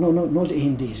at all. No, not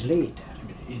in these later,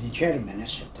 in the German,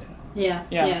 etc. Yeah.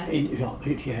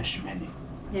 Yes, many.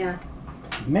 Yeah.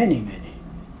 Many.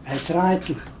 I tried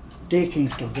to taking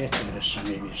together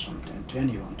maybe something,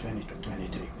 21, 22,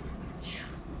 23.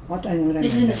 What I remember,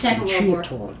 this is in the Second World War.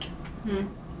 Told.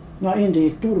 No, in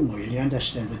the turmoil, you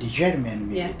understand, the German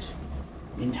made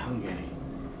in Hungary.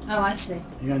 Oh, I see.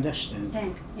 You understand?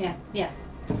 Yeah.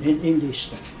 In this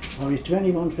time, only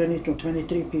 21, 22,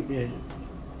 23 people,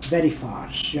 very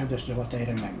fast, you understand what I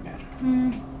remember.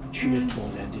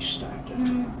 Told at this time.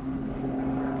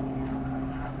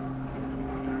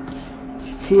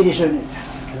 Here is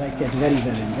like a very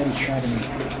charming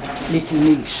little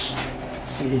niece.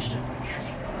 Here is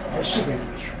the cigarette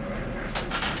picture.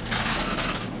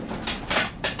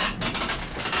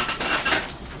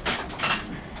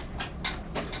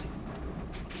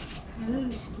 Oh,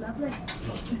 she's lovely.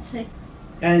 Let's see.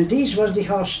 And this was the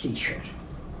house teacher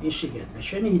in Szigetbe.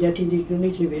 She needed in the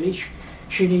little village,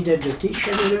 she needed the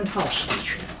teacher and house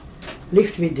teacher.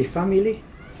 Lived with the family.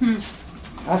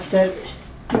 After,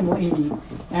 in the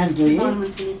end of the year,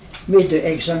 with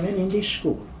the exam in the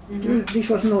school. This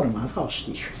was normal house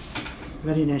teacher.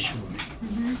 Very nice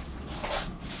woman.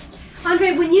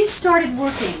 Andre, when you started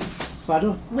working,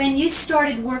 Pardon? When you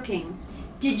started working,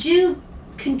 did you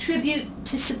contribute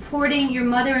to supporting your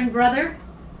mother and brother?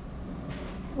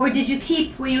 Or were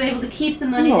you able to keep the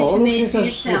money that you made for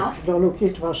yourself? No, look,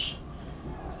 it was,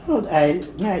 I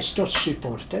just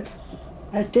supported.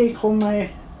 I take home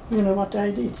my You know what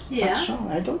I did? Yeah. So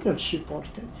I don't support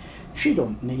it. She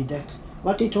don't need that.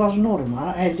 But it was normal.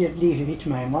 I did live with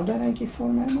my mother. I give for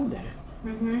my mother.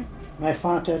 Mm-hmm. My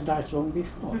father died long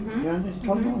before. Mhm. You understand? It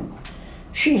was normal.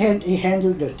 He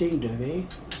handled the thing the way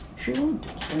she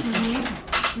wanted. And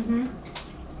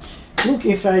Mm-hmm. look,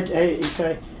 if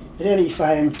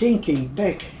I am thinking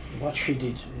back, what she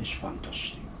did is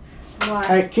fantastic.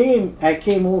 Why? I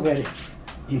came over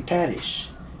in Paris,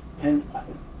 and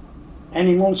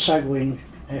any months ago,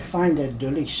 I find that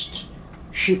the list.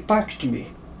 She packed me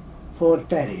for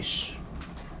Paris.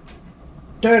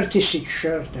 36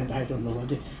 shirts and I don't know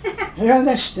what it. You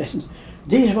understand?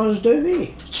 This was the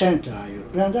way, Central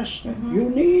Europe. You understand? Mhm. You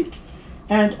need,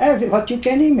 and what you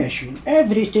can imagine,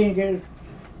 everything is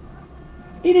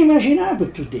unimaginable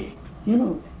today. You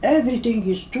know, everything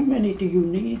is too many things you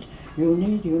need.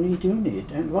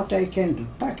 And what I can do,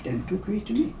 packed and took with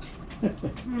me.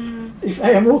 Mm. If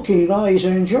I am looking now, it's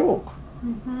a joke.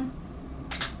 Mm-hmm.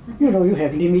 You know, you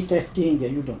have limited things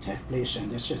and you don't have place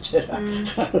and etc.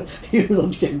 You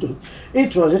don't can do.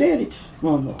 It was really,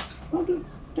 no.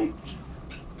 Take,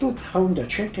 took home the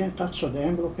check and touch the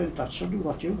envelope and touch do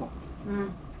what you want.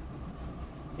 Mm.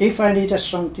 If I needed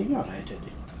something, all right, I did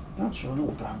it. That's no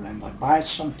problem. But buy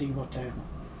something, whatever.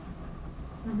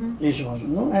 Mm-hmm. This was,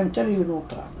 no, I'm telling you, no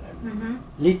problem. Mm-hmm.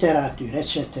 Literature,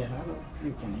 etc.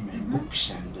 You can imagine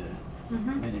books and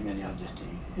Mm-hmm. many other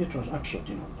things. It was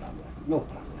absolutely no problem. No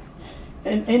problem.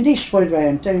 And this point where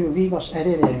I'm telling you, we was, I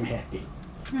really am happy.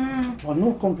 Mm. Well,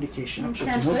 no complication,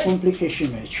 absolutely Sounds no good.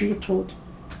 complication. My childhood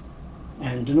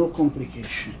and no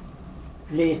complication.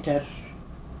 Later,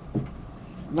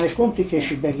 my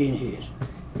complication began here.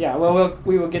 Yeah, well,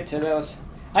 we will get to those.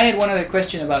 I had one other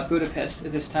question about Budapest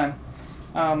at this time.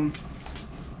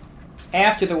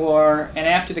 After the war and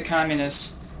after the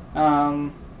communists,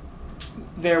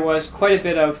 there was quite a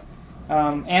bit of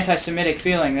anti-Semitic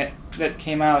feeling that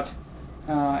came out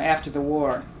after the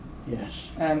war. Yes.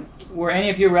 Were any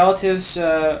of your relatives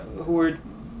who were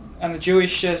on the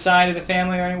Jewish side of the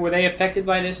family, or were they affected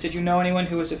by this? Did you know anyone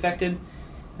who was affected,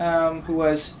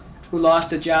 who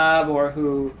lost a job or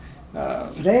who,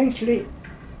 Frankly,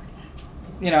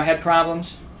 had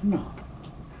problems? no.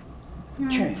 Mm.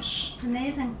 Chance. It's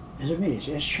amazing. It's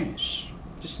amazing. It's chance.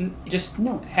 Just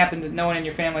No. happened that no one in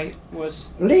your family was.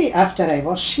 After I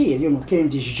was here, came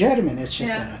this German, etc.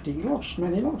 Yeah. They lost,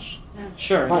 many lost.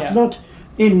 Sure. But yeah. not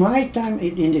in my time,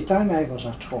 in the time I was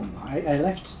at home. I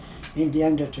left in the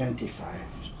end of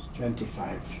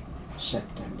 25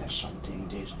 September something.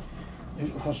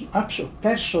 It was absolute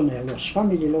personnel loss,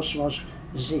 family loss was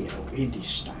zero in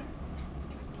this time.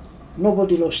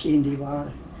 Nobody lost in the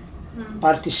war,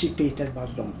 participated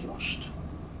but don't lost.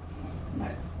 My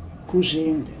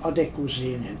cousin, the other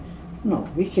cousin, and no,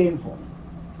 we came home.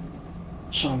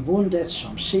 Some wounded,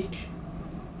 some sick,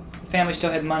 Family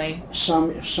still had money. some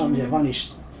one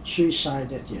is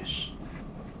suicided, yes.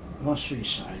 One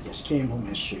suicide, yes, came home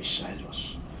and suicide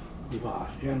was the war.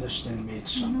 You understand, made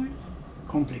some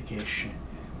complication.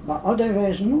 But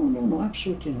otherwise, no,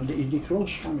 absolutely no. In the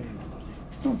close family,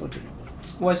 nobody.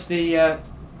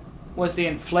 Was the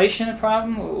inflation a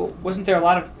problem? Wasn't there a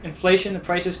lot of inflation? The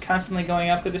prices constantly going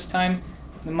up at this time.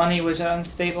 The money was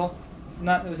unstable.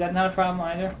 Was that not a problem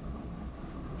either?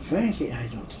 Frankly, I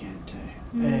don't get.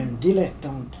 I am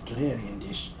dilettante really in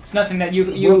this. It's nothing that you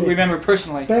Well, remember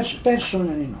personally.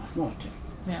 Personally, no, nothing.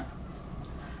 Yeah.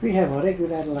 We have a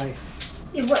regular life.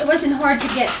 It wasn't hard to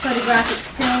get photographic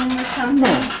film or something?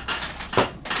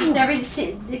 No. Just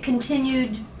it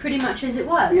continued pretty much as it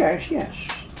was? Yes.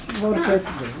 Work Huh. at the,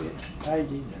 yes, I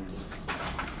did.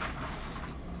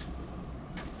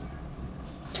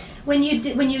 When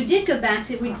you did go back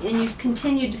and you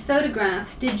continued to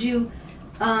photograph, did you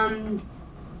have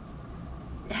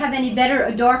any better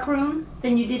a dark room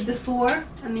than you did before?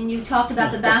 I mean, you talked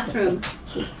about the bathroom.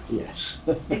 Yes.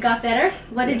 It got better?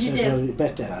 What did you Yes, it do? was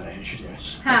better arranged,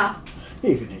 yes. How?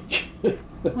 Evening.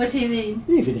 What do you mean?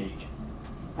 Evening.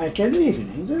 I can do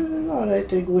evening. All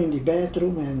right, I go in the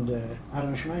bedroom and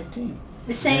arrange my thing.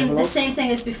 The same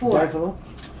thing as before? Develop.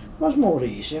 Was more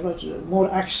easy, was more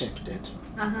accepted.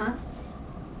 Uh-huh.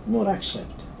 More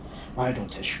accepted. I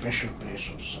don't have special place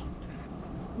or something.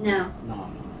 No.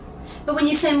 No. But when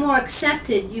you say more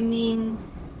accepted, you mean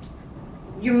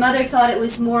your mother thought it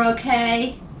was more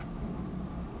okay?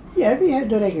 Yeah, we had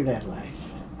the regular life.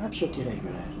 Absolutely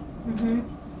regular.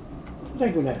 Mm-hmm.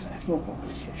 Regular life, no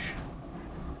complication.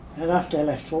 And after I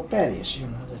left for Paris,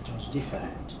 that was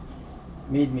different.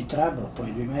 Made me trouble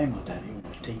point with my mother,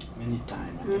 think many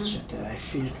times, etc. I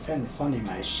feel funny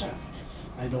myself.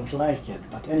 I don't like it,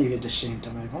 but anyway, at the same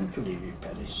time, I want to live in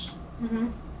Paris. Mm-hmm.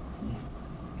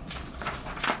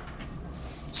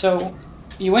 So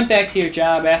you went back to your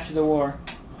job after the war,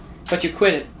 but you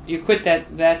quit it. You quit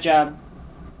that job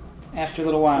after a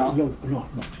little while.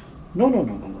 No.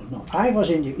 I was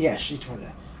in the, yes, it was,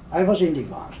 I was in the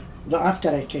war. No, after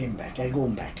I came back, I go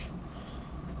back.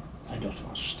 I don't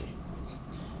want to stay.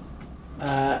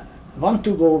 Want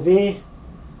to go away?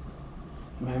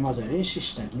 My mother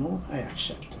insisted, no, I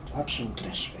accepted. Absolute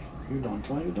respect. You don't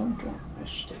want, I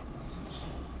stay.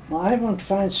 Now I want to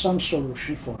find some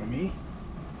solution for me.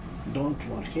 Don't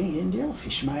working in the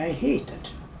office. I hated.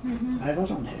 I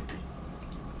was unhappy.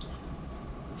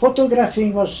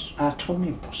 Photographing was at home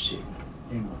impossible.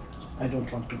 You know, I don't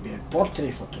want to be a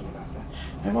portrait photographer.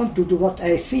 I want to do what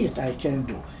I feel I can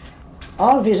do.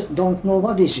 Always don't know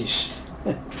what this is.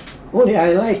 Only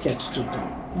I like it to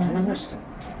do. You understand?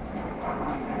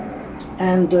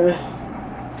 And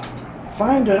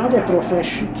find another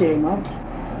profession came up.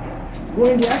 Go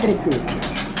in the agriculture.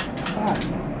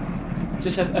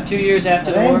 Just a few years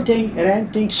after the war?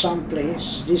 Renting some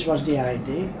place. This was the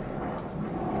idea.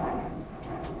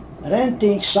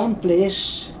 Renting some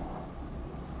place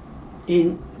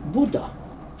in Buda.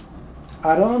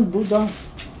 Around Buda,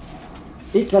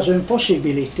 it was a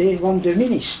possibility when the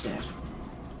minister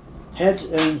had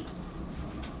a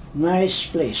nice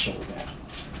place over there.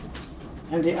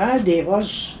 And the idea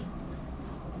was,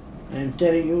 I'm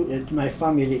telling you that my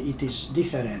family, it is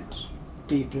different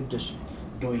people just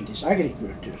doing this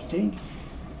agriculture thing.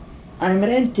 I'm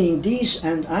renting this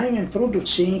and I'm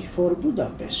producing for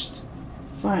Budapest.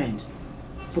 Fine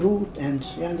fruit and,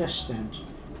 you understand,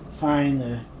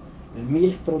 fine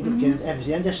milk product and everything,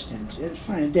 you understand, and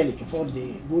fine delicate for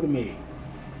the gourmet,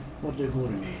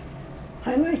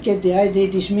 I like it, the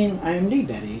idea, this means I'm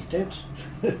liberated,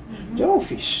 the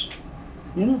office,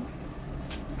 you know.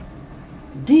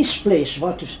 This place,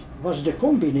 what was the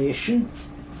combination,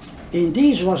 in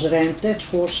this was rented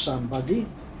for somebody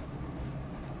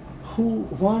who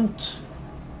want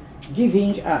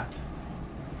giving up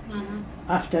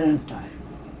after a time.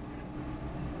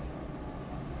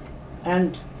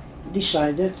 And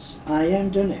decided I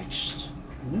am the next.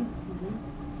 You know?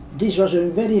 This was a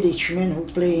very rich man who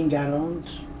playing around,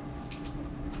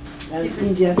 and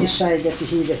India decided that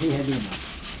he had enough.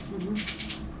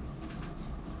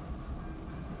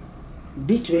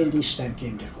 Between this time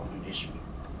came the communism.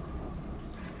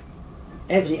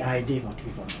 Every idea what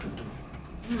we want to do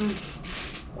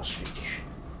was finished.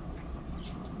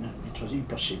 No, it was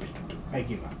impossible to do. I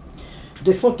give up.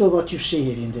 The photo what you see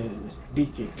here in the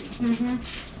beekeeping,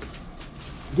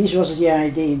 this was the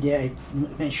idea in the, I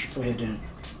mentioned for her,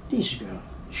 this girl,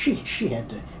 she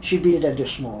built a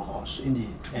small house in the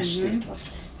estate what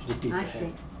the people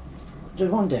had. The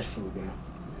wonderful girl.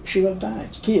 She was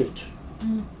died, killed.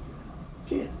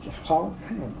 Killed. How? I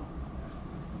don't know.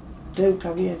 They took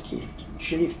away and killed.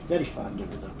 She lived very far in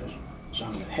Budapest,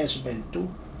 somewhere. Husband too.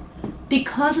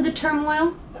 Because of the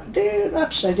turmoil? The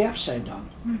upside down.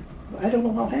 I don't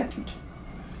know how it happened.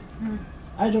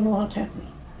 I don't know how it happened.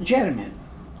 German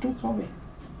took away.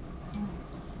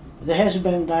 The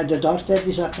husband died, the daughter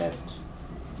disappeared.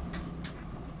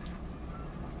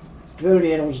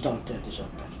 12-year-old daughter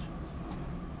disappeared.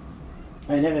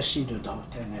 I never see the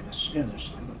daughter, I never see, you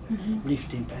understand,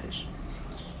 lived in Paris.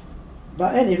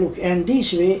 But anyway, look, and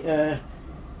this way,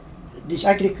 this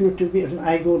agriculture,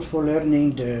 I go for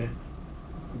learning the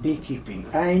beekeeping.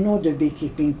 I know the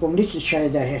beekeeping from little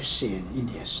child I have seen in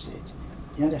the estate.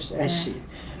 You understand? I see.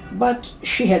 But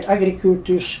she had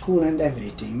agriculture school and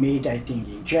everything, made I think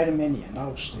in Germany and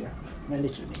Austria, my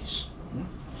little niece. You know?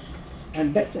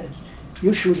 And better,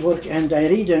 you should work, and I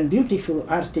read a beautiful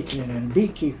article in a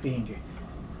beekeeping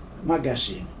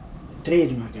magazine,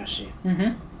 trade magazine.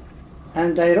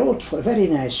 And I wrote for very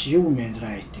nice human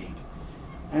writing.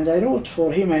 And I wrote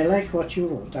for him, I like what you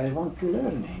wrote, I want to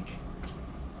learning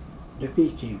the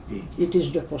beekeeping. It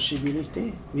is the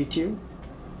possibility with you.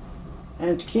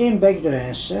 And came back the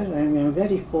answer, I'm a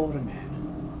very poor man.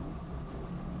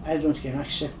 I don't can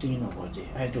accepting nobody.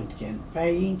 I don't can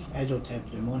paying, I don't have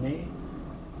the money.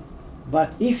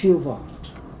 But if you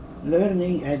want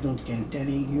learning, I don't can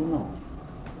telling you no.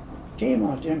 Came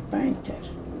out a painter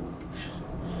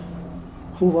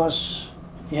who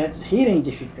he had hearing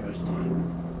difficulty.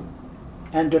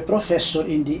 And the professor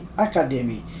in the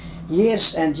academy,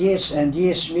 years and years and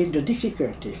years made the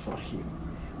difficulty for him.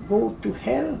 Go to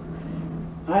hell.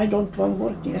 I don't want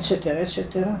working, etc.,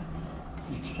 etc.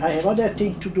 I have other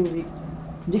things to do with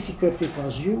difficult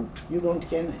because you don't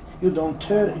can, you don't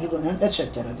hear, you don't have,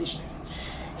 etc.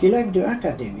 He left the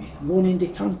academy, gone in the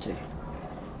country,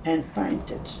 and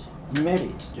painted,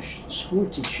 married the school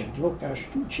teacher, local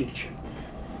school teacher,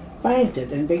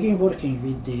 painted and began working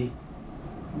with the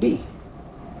bee.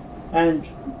 and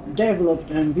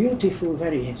developed a beautiful,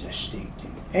 very interesting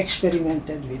thing.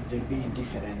 Experimented with the bee in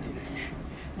different directions.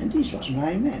 And this was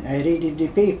my man. I read in the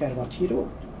paper what he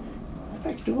wrote. I'd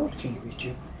like to working with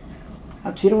you.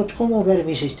 And he wrote, come over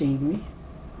visiting me,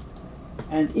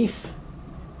 and if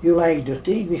you like the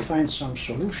thing, we find some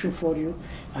solution for you.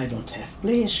 I don't have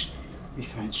place, we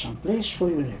find some place for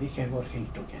you, and we can working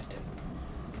together.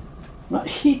 Now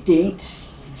he think,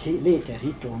 later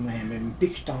he told me I'm a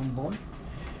big town boy,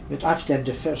 but after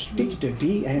the first pick the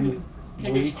bee, I'm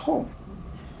going home.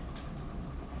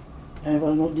 I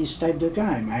was not this type of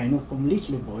guy. I know from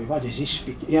little boy, what is this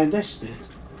pick? He understood.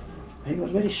 I was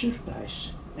very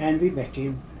surprised. And we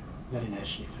became very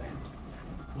nicely friends.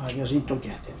 I was in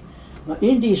together. Now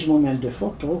in this moment the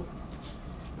photo,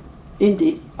 in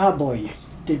the Aboy,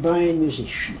 the blind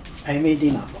musician, I made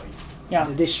in Aboy,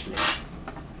 the display.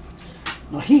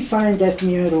 Now he find that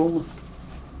me a room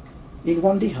in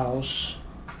one the house,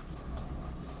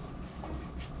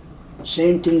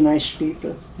 same thing, nice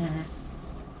people. Mm-hmm.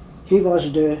 He was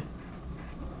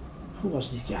who was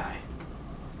the guy?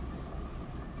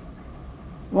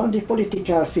 One the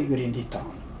political figure in the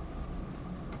town.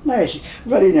 Nice,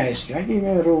 very nice guy, give me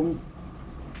a room,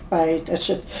 paid,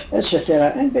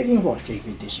 etc. And began working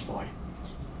with this boy.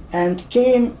 And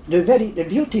came the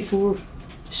beautiful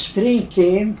spring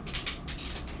came,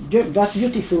 that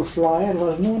beautiful flower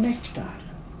was no nectar,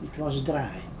 it was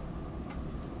dry.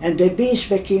 And the bees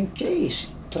became crazy,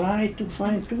 tried to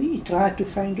find to eat,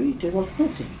 there was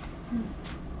nothing.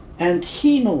 And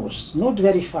he knows, not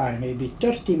very far, maybe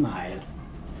 30 miles,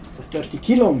 30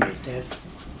 kilometers,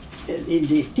 in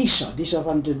the Tisa, this is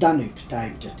on the Danube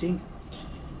type the thing,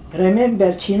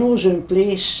 remembered he knows a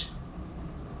place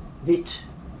with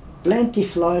plenty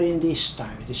flower in this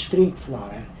time, the spring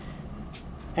flower.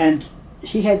 And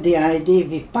he had the idea,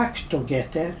 we pack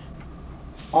together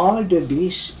all the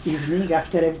bees, evening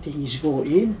after everything is go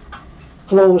in,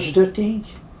 close the thing,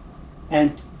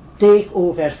 and take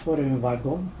over for a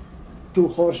wagon, 2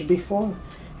 horses before.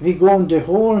 We go on the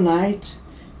whole night.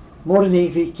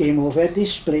 Morning we came over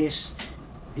this place,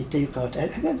 we took out, I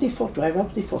have the photo,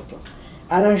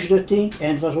 arranged the thing,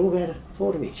 and was over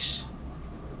 4 weeks.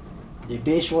 The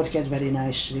base worked very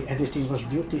nicely, everything was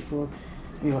beautiful,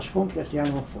 we was completely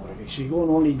on 4 weeks. We go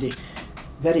only the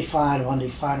very far on the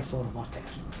farm for water,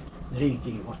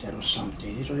 drinking water or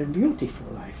something. It was a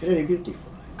beautiful life, very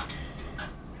beautiful life.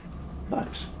 But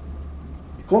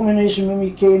communism when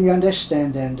we came, you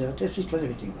understand, and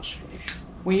everything was finished.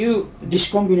 Were you... This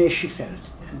combination failed.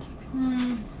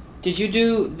 Did you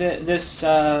do this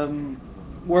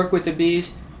work with the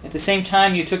bees at the same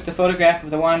time you took the photograph of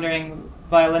the wandering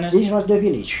violinist? This was the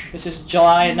village. This is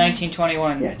July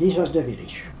 1921. Yeah, this was the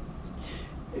village.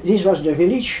 This was the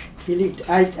village. He lived,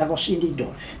 I was in the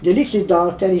door. The little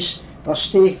daughter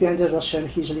was taken, and that was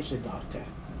his little daughter.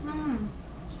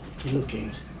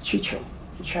 Looking, Chicho,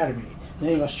 charming.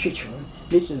 Name was Chicho,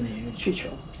 little name,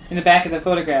 Chicho. In the back of the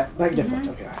photograph? Back the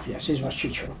photograph, yes, this was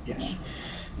Chicho, yes.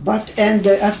 But, and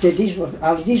after this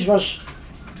was,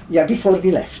 yeah, before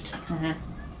we left.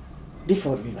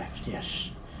 Before we left, yes.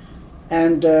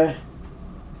 And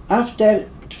after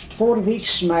 4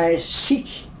 weeks, my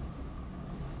sick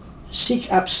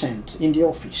absent in the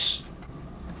office.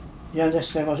 You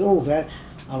understand, was over,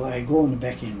 I gone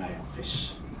back in my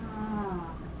office.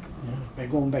 I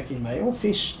gone back in my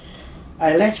office.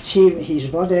 I left him, his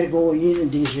brother go in,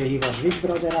 this way he was with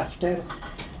brother after,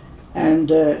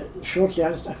 and shortly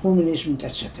after communism,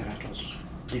 etc.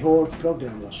 The whole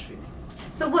program was finished.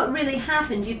 So what really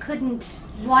happened? You couldn't,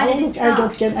 why did it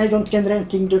stop? I don't can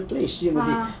renting the place, you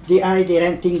know, the idea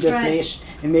renting the place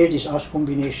and made this house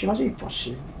combination was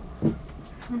impossible.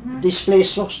 This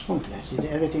place lost completely,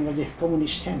 everything was the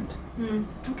communist hand.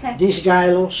 Okay. This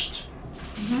guy lost,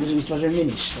 it was a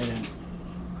minister. And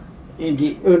in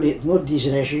the early, not this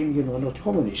regime, you know, not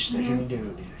communist regime, in the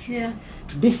early regime. Yeah.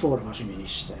 Before was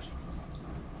minister,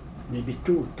 maybe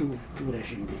two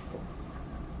regime before.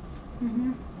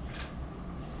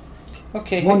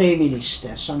 Okay. Money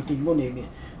minister, something money,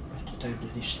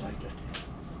 this like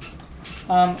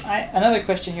that. Another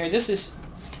question here. This is,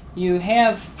 you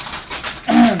have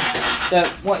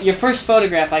your first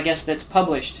photograph, I guess, that's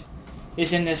published,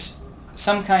 is in this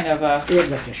some kind of a.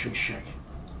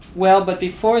 Well, but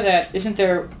before that, isn't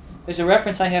there's a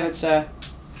reference I have, it's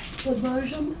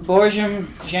Borjum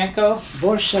Janko?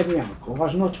 Borjum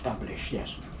was not published,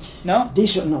 yes. No?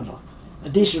 This not.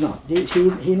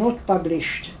 He not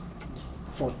published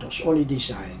photos, only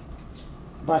design,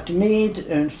 but made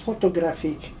a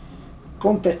photographic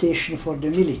competition for the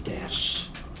militaires.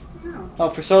 Oh,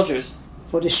 for soldiers?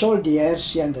 For the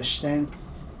soldiers, you understand,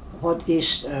 what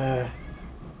is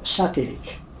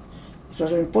satiric. It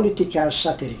was a political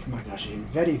satiric magazine,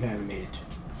 very well made.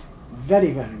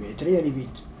 Very well made, really with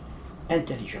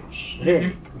intelligence,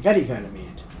 really, very well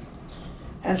made.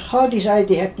 And how this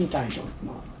idea happened, I don't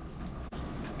know.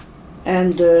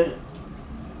 And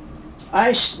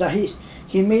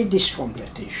he made this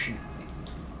competition.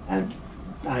 And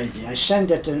I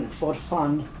sent it for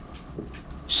fun,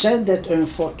 sent it a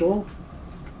photo,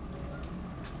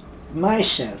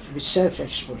 myself, with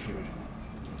self-exposure,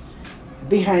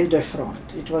 behind the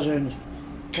front. It was a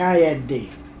quiet day.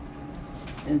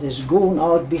 And as going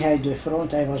out behind the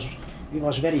front, it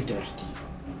was very dirty.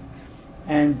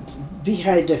 And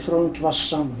behind the front was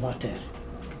some water.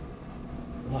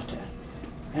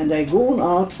 And I going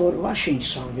out for washing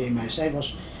somewhere myself. I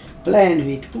was playing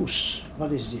with puss.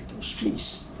 What is the puss?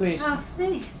 Fleece. Please. Oh,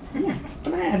 please. Yeah,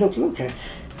 playing, look,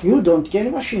 you don't get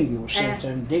washing yourself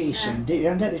and days and days,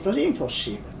 and that it was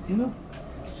impossible, you know.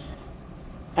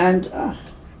 And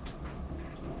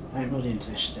I'm not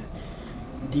interested.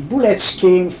 The bullets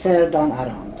fell down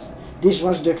around. This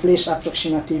was the place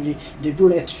approximately the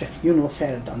bullet,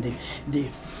 fell down. The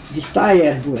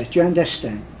tire bullet, you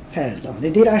understand, fell down.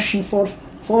 They did Russian for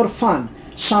fun,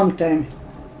 sometime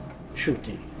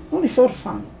shooting, only for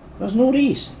fun. There was no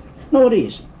reason.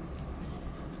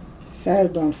 Fell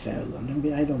down.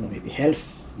 I don't know, maybe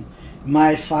half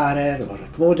mile farther or a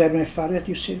quarter mile farther,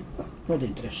 you see, not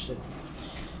interested.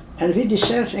 And with the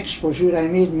self-exposure, I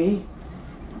made me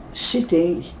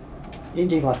sitting in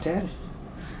the water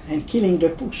and killing the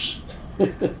puss.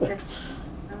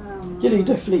 Killing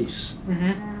the fleece.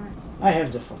 I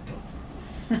have the photo.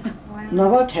 Wow. Now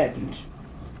what happened?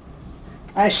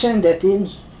 I sent that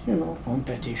in,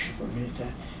 competition for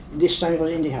military. This time it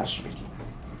was in the hospital.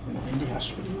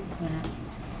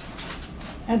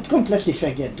 And completely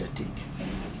forget the thing.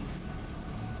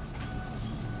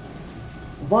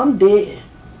 One day,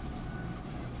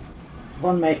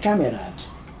 my comrade,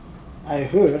 I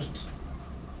heard,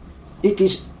 it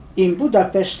is in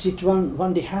Budapest, it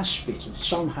one the hospital,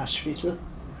 some hospital,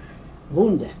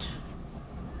 wounded.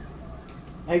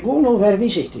 I go over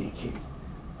visiting him.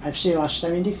 I've seen last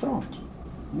time in the front.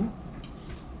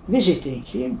 Visiting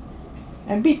him,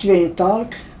 and between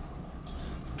talk,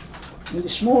 in the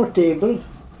small table,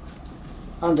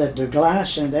 under the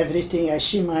glass and everything, I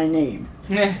see my name.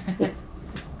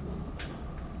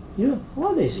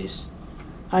 What is this?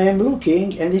 I am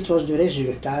looking, and it was the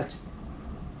result,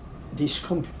 this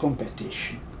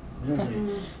competition.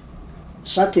 The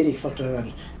satiric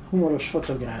photograph, humorous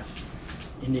photograph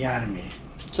in the army.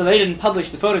 So they didn't publish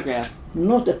the photograph?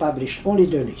 Not the published, only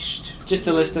the list. Just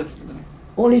a list of...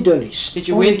 Only the list. Did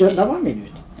you win? 1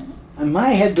 minute. And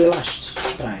I had the last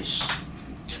prize.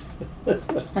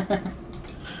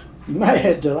 I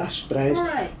had the last prize.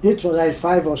 Right. It was like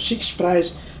 5 or 6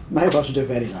 prize. I was the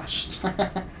very last.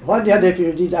 What the other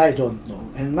people did, I don't know.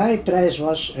 And my prize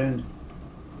was a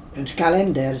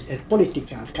calendar, a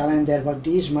political calendar, what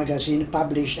these magazines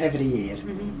publish every year.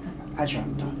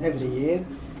 Agenda, every year.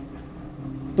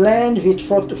 Planned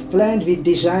with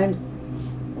design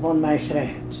on my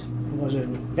friend, who was a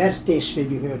Berthes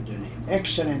Febiverde name,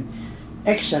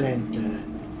 excellent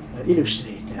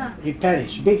illustrator in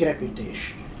Paris, big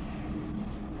reputation.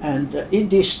 And in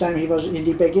this time he was in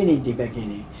the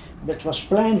beginning, but was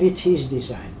planned with his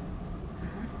design.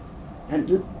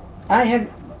 And I have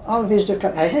always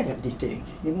I have the thing,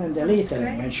 and the later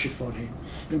I mentioned for him.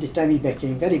 In the time he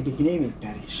became very big name in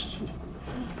Paris.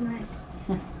 Nice.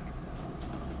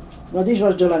 No, this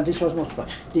was not part.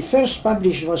 The first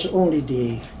published was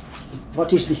only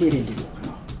what is here in the book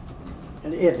now.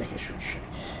 And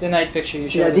the night picture you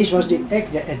showed. Yeah, this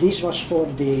was for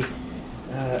the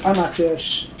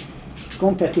amateurs,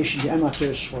 competition, the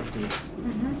amateurs for the,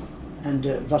 and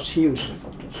was he used the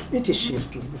photos. It is here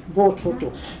too, both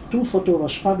photo, 2 photos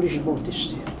was published, both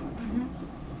is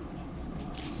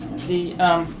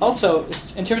there. Also,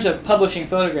 in terms of publishing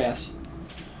photographs,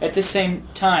 at this same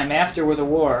time, after the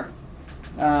war,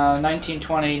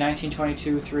 1920,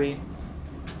 1922, 3,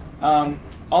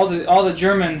 all the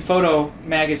German photo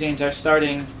magazines are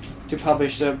starting to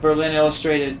publish. The Berlin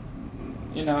Illustrated,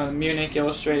 Munich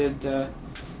Illustrated,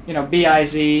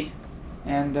 BIZ,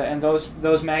 and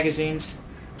those magazines.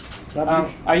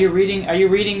 Are you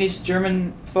reading these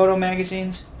German photo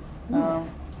magazines? No.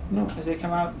 As they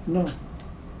come out? No.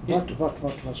 What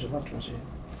was it?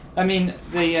 I mean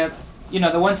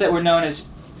the ones that were known as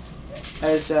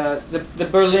the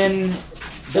Berlin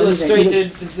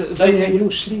Illustrated. Berlin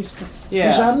Illustrated.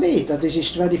 Yeah. These are later. This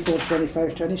is 24,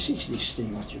 25, 26. This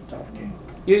thing what you're talking.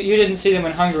 You didn't see them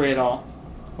in Hungary at all,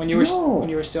 when you were No. when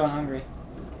you were still in Hungary.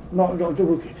 No.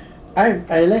 Look,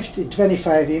 I left in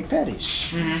 25 in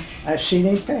Paris. Mhm. I've seen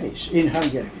in Paris, in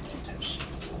Hungary we don't have cities.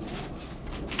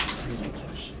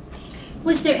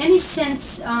 Was there any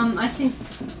sense,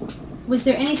 was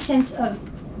there any sense of,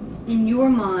 in your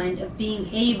mind, of being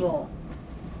able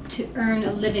to earn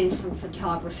a living from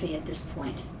photography at this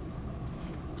point?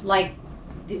 Like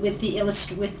with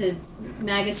the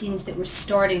magazines that were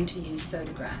starting to use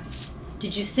photographs.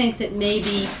 Did you think that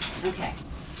maybe, okay,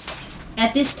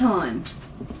 at this time,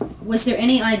 was there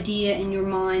any idea in your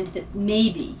mind that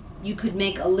maybe you could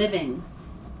make a living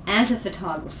as a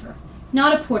photographer?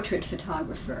 Not a portrait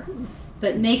photographer,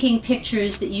 but making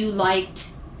pictures that you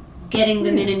liked, getting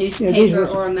them in a newspaper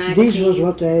or a magazine? This was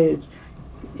what I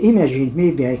imagined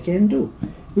maybe I can do.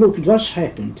 Look, what's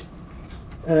happened.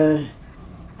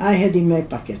 I had in my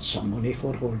pocket some money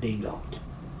for holding out.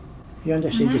 You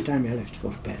understand, the time I left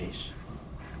for Paris.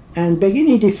 And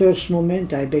beginning the first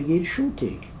moment I began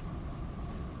shooting.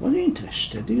 Was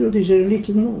interested. You know, there's a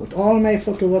little note. All my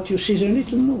photo, what you see is a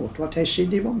little note, what I see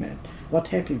in the moment, what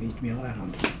happened with me all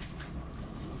around.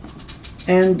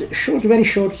 And very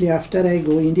shortly after I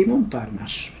go in the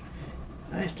Montparnasse.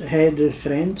 I had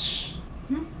friends,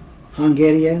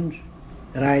 Hungarian,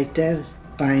 writer,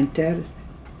 painter,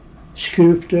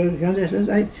 sculptor, you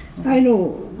understand? I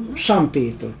know some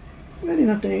people. Very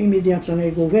not immediately,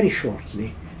 I go very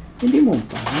shortly in the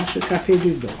Montparnasse, Café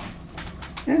du Dôme.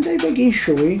 And I begin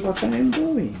showing what I am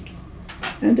doing.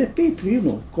 And the people, you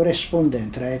know,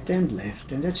 correspondent, right and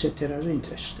left, and etc. are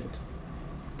interested.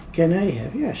 Can I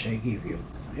have? Yes, I give you.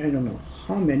 I don't know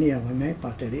how many of my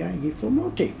pottery I give for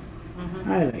nothing.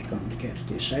 I like Count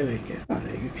Curtis, I like it.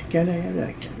 Can I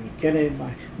have? Can I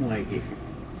buy? No, I give you.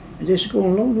 And this go a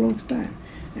long, long time.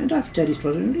 And after it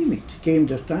was a limit. Came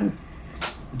the time,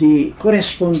 the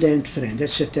correspondent friend,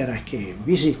 etc. came,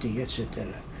 visiting, etc.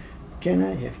 Can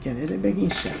I have? Can I? They begin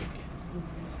selling.